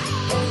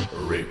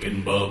 Rick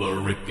and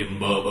Bubba, Rick and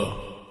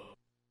Bubba.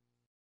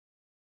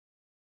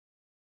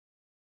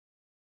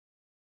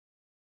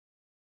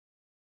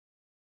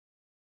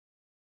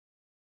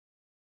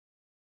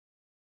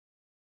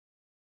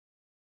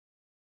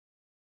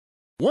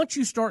 Once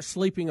you start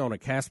sleeping on a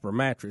Casper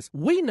mattress,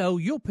 we know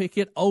you'll pick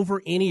it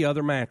over any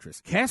other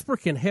mattress. Casper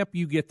can help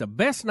you get the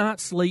best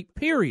night's sleep,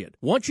 period.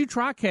 Once you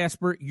try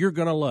Casper, you're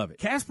going to love it.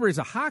 Casper is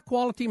a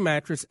high-quality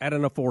mattress at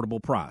an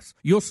affordable price.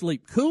 You'll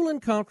sleep cool and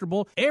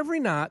comfortable every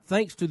night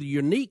thanks to the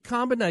unique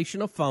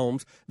combination of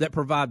foams that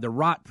provide the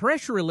right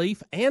pressure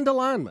relief and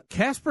alignment.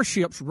 Casper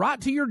ships right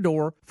to your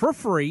door for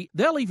free.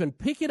 They'll even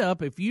pick it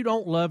up if you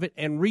don't love it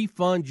and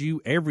refund you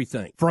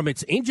everything. From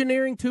its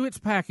engineering to its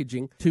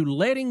packaging to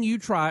letting you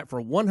try it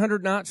for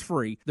 100 nights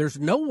free, there's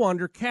no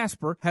wonder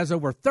Casper has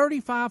over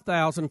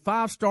 35,000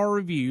 five-star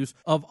reviews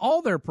of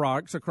all their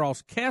products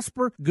across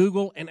Casper,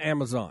 Google, and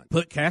Amazon.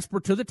 Put Casper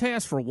to the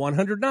test for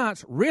 100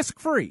 nights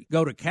risk-free.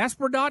 Go to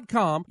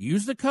Casper.com,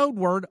 use the code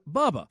word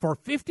BUBBA for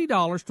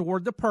 $50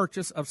 toward the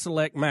purchase of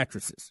select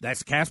mattresses.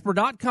 That's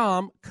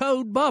Casper.com,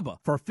 code BUBBA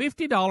for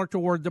 $50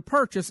 toward the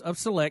purchase of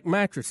select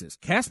mattresses.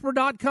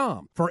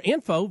 Casper.com. For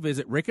info,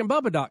 visit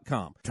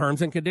rickandbubba.com.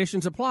 Terms and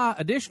conditions apply.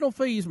 Additional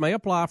fees may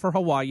apply for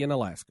Hawaii and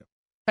Alaska.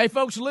 Hey,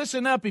 folks,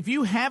 listen up. If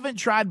you haven't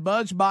tried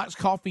BuzzBox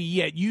coffee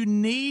yet, you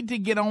need to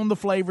get on the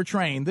flavor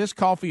train. This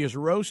coffee is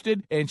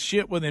roasted and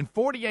shipped within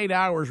 48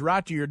 hours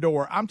right to your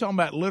door. I'm talking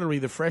about literally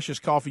the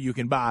freshest coffee you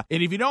can buy.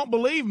 And if you don't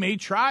believe me,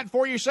 try it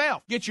for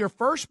yourself. Get your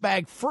first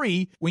bag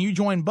free when you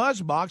join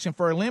BuzzBox, and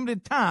for a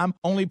limited time,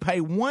 only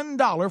pay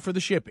 $1 for the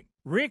shipping.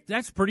 Rick,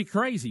 that's pretty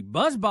crazy.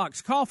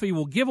 BuzzBox Coffee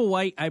will give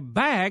away a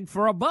bag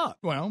for $1.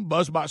 Well,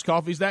 BuzzBox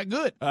Coffee's that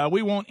good.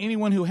 We want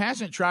anyone who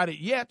hasn't tried it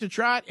yet to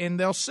try it, and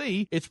they'll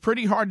see it's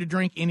pretty hard to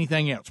drink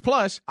anything else.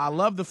 Plus, I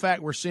love the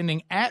fact we're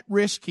sending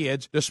at-risk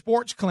kids to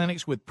sports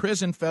clinics with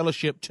Prison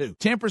Fellowship, too.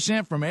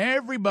 10% from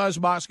every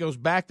BuzzBox goes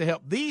back to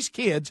help these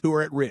kids who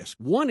are at risk.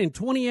 1 in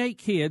 28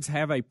 kids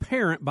have a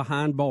parent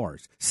behind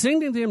bars.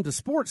 Sending them to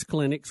sports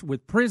clinics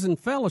with Prison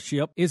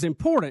Fellowship is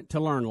important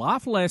to learn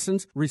life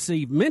lessons,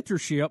 receive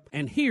mentorship,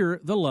 and hear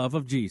the love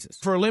of Jesus.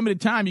 For a limited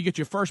time, you get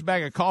your first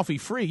bag of coffee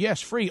free. Yes,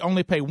 free.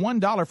 Only pay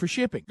 $1 for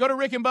shipping. Go to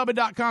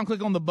rickandbubba.com,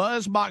 click on the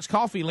BuzzBox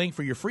Coffee link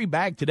for your free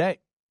bag today.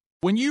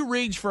 When you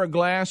reach for a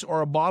glass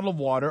or a bottle of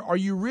water, are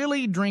you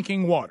really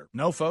drinking water?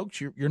 No, folks,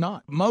 you're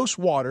not. Most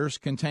waters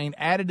contain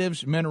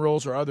additives,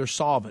 minerals, or other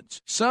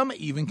solvents. Some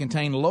even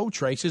contain low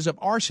traces of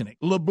arsenic.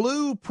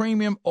 LeBlue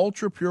Premium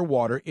Ultra Pure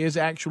Water is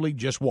actually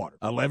just water.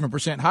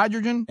 11%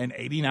 hydrogen and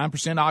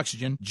 89%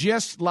 oxygen,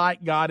 just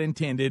like God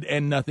intended,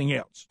 and nothing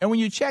else. And when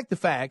you check the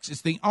facts,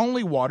 it's the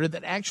only water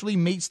that actually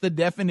meets the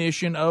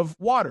definition of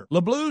water.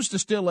 LeBlue's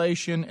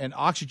distillation and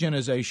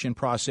oxygenization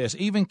process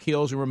even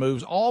kills and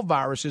removes all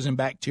viruses and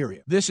bacteria.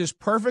 This is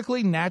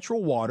perfectly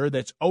natural water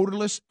that's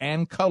odorless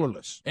and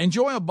colorless.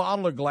 Enjoy a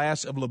bottle or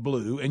glass of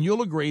LeBlue, and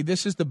you'll agree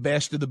this is the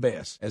best of the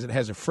best, as it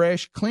has a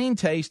fresh, clean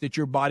taste that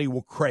your body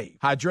will crave.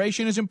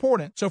 Hydration is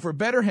important, so for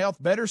better health,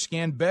 better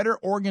skin, better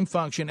organ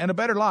function, and a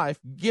better life,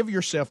 give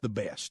yourself the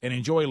best and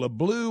enjoy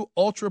LeBlue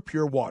Ultra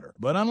Pure Water.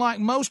 But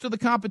unlike most of the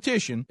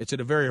competition, it's at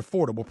a very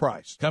affordable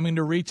price. Coming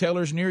to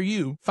retailers near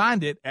you,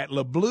 find it at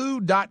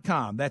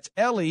leblue.com. That's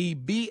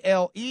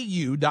LEBLEU.com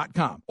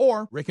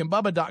or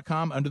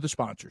rickandbubba.com under the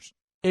sponsors.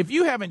 If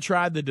you haven't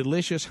tried the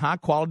delicious,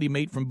 high-quality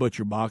meat from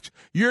ButcherBox,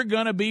 you're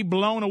going to be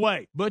blown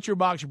away.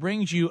 ButcherBox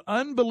brings you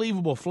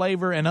unbelievable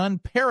flavor and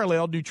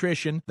unparalleled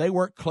nutrition. They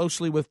work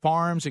closely with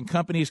farms and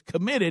companies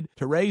committed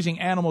to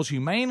raising animals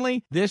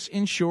humanely. This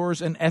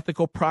ensures an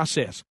ethical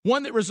process,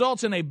 one that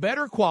results in a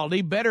better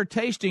quality, better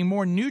tasting,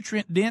 more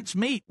nutrient-dense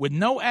meat with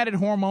no added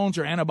hormones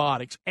or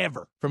antibiotics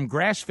ever. From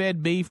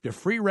grass-fed beef to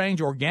free-range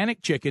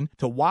organic chicken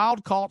to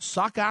wild-caught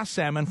sockeye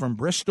salmon from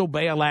Bristol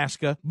Bay,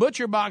 Alaska,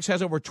 ButcherBox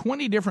has over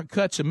 20 different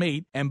cuts of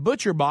meat, and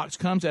ButcherBox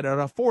comes at an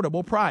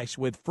affordable price.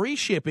 With free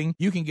shipping,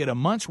 you can get a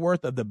month's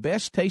worth of the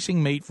best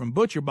tasting meat from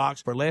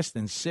ButcherBox for less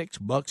than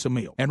 $6 a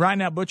meal. And right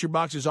now,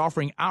 ButcherBox is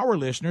offering our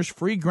listeners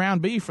free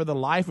ground beef for the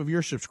life of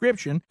your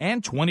subscription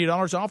and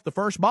 $20 off the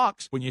first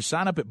box when you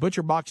sign up at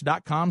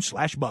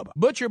butcherbox.com/Bubba.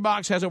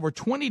 ButcherBox has over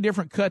 20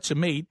 different cuts of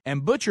meat,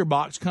 and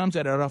ButcherBox comes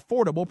at an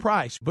affordable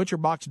price.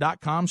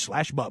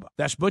 butcherbox.com/Bubba.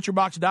 That's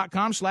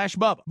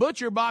butcherbox.com/Bubba.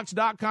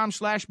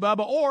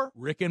 butcherbox.com/Bubba or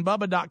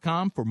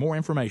rickandbubba.com for more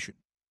information.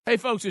 Hey,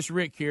 folks, it's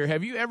Rick here.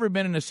 Have you ever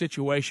been in a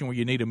situation where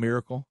you need a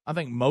miracle? I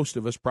think most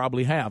of us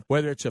probably have.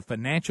 Whether it's a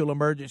financial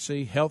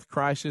emergency, health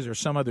crisis, or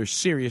some other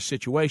serious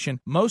situation,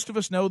 most of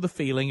us know the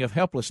feeling of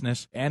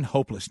helplessness and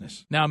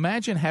hopelessness. Now,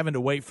 imagine having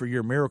to wait for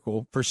your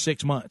miracle for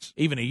 6 months,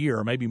 even a year,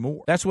 or maybe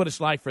more. That's what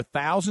it's like for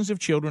thousands of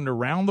children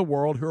around the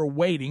world who are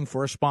waiting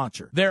for a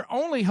sponsor. Their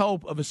only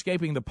hope of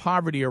escaping the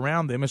poverty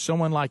around them is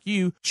someone like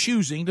you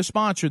choosing to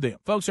sponsor them.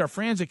 Folks, our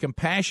friends at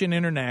Compassion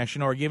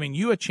International are giving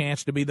you a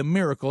chance to be the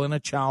miracle in a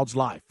child's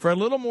life. For a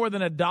little more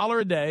than $1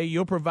 a day,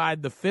 you'll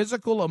provide the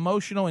physical,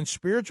 emotional, and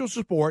spiritual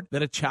support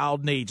that a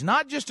child needs,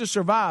 not just to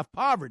survive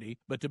poverty,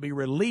 but to be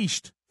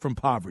released from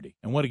poverty.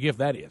 And what a gift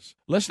that is.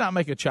 Let's not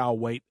make a child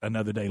wait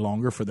another day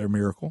longer for their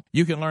miracle.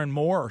 You can learn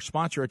more or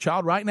sponsor a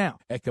child right now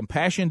at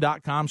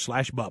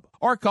compassion.com/Bubba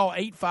or call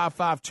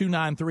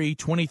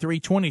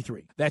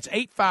 855-293-2323. That's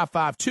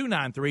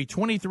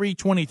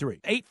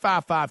 855-293-2323.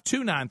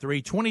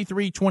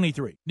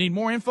 855-293-2323. Need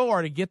more info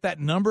or to get that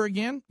number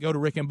again? Go to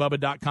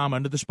rickandbubba.com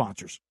under the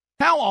sponsors.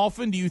 How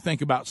often do you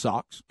think about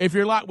socks? If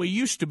you're like we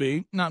used to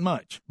be, not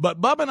much.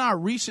 But Bubba and I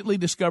recently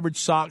discovered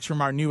socks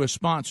from our newest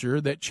sponsor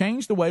that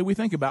changed the way we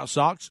think about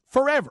socks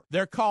forever.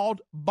 They're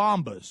called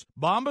Bombas.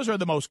 Bombas are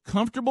the most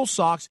comfortable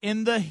socks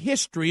in the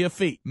history of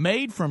feet.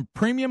 Made from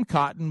premium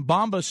cotton,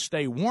 Bombas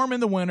stay warm in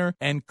the winter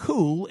and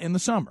cool in the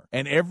summer.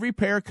 And every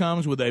pair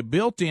comes with a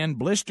built-in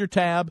blister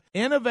tab,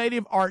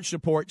 innovative arch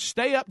support,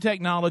 stay-up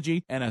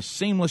technology, and a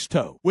seamless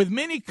toe. With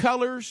many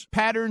colors,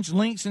 patterns,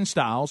 lengths, and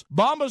styles,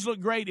 Bombas look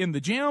great in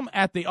the gym,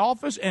 at the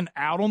office, and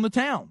out on the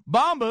town.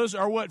 Bombas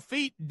are what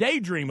feet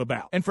daydream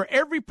about. And for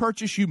every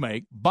purchase you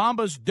make,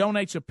 Bombas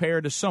donates a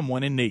pair to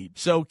someone in need.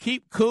 So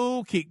keep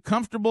cool, keep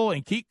comfortable,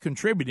 and keep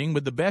contributing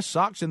with the best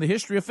socks in the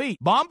history of feet.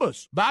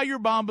 Bombas. Buy your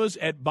Bombas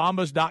at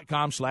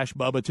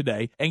bombas.com/Bubba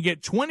today and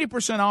get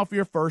 20% off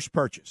your first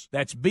purchase.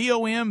 That's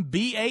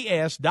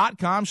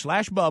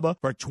BOMBAS.com/Bubba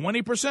for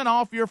 20%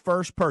 off your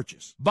first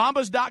purchase.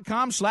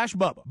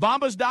 Bombas.com/Bubba.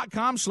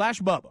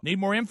 Bombas.com/Bubba. Need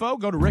more info?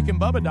 Go to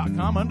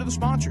rickandbubba.com under the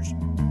sponsors.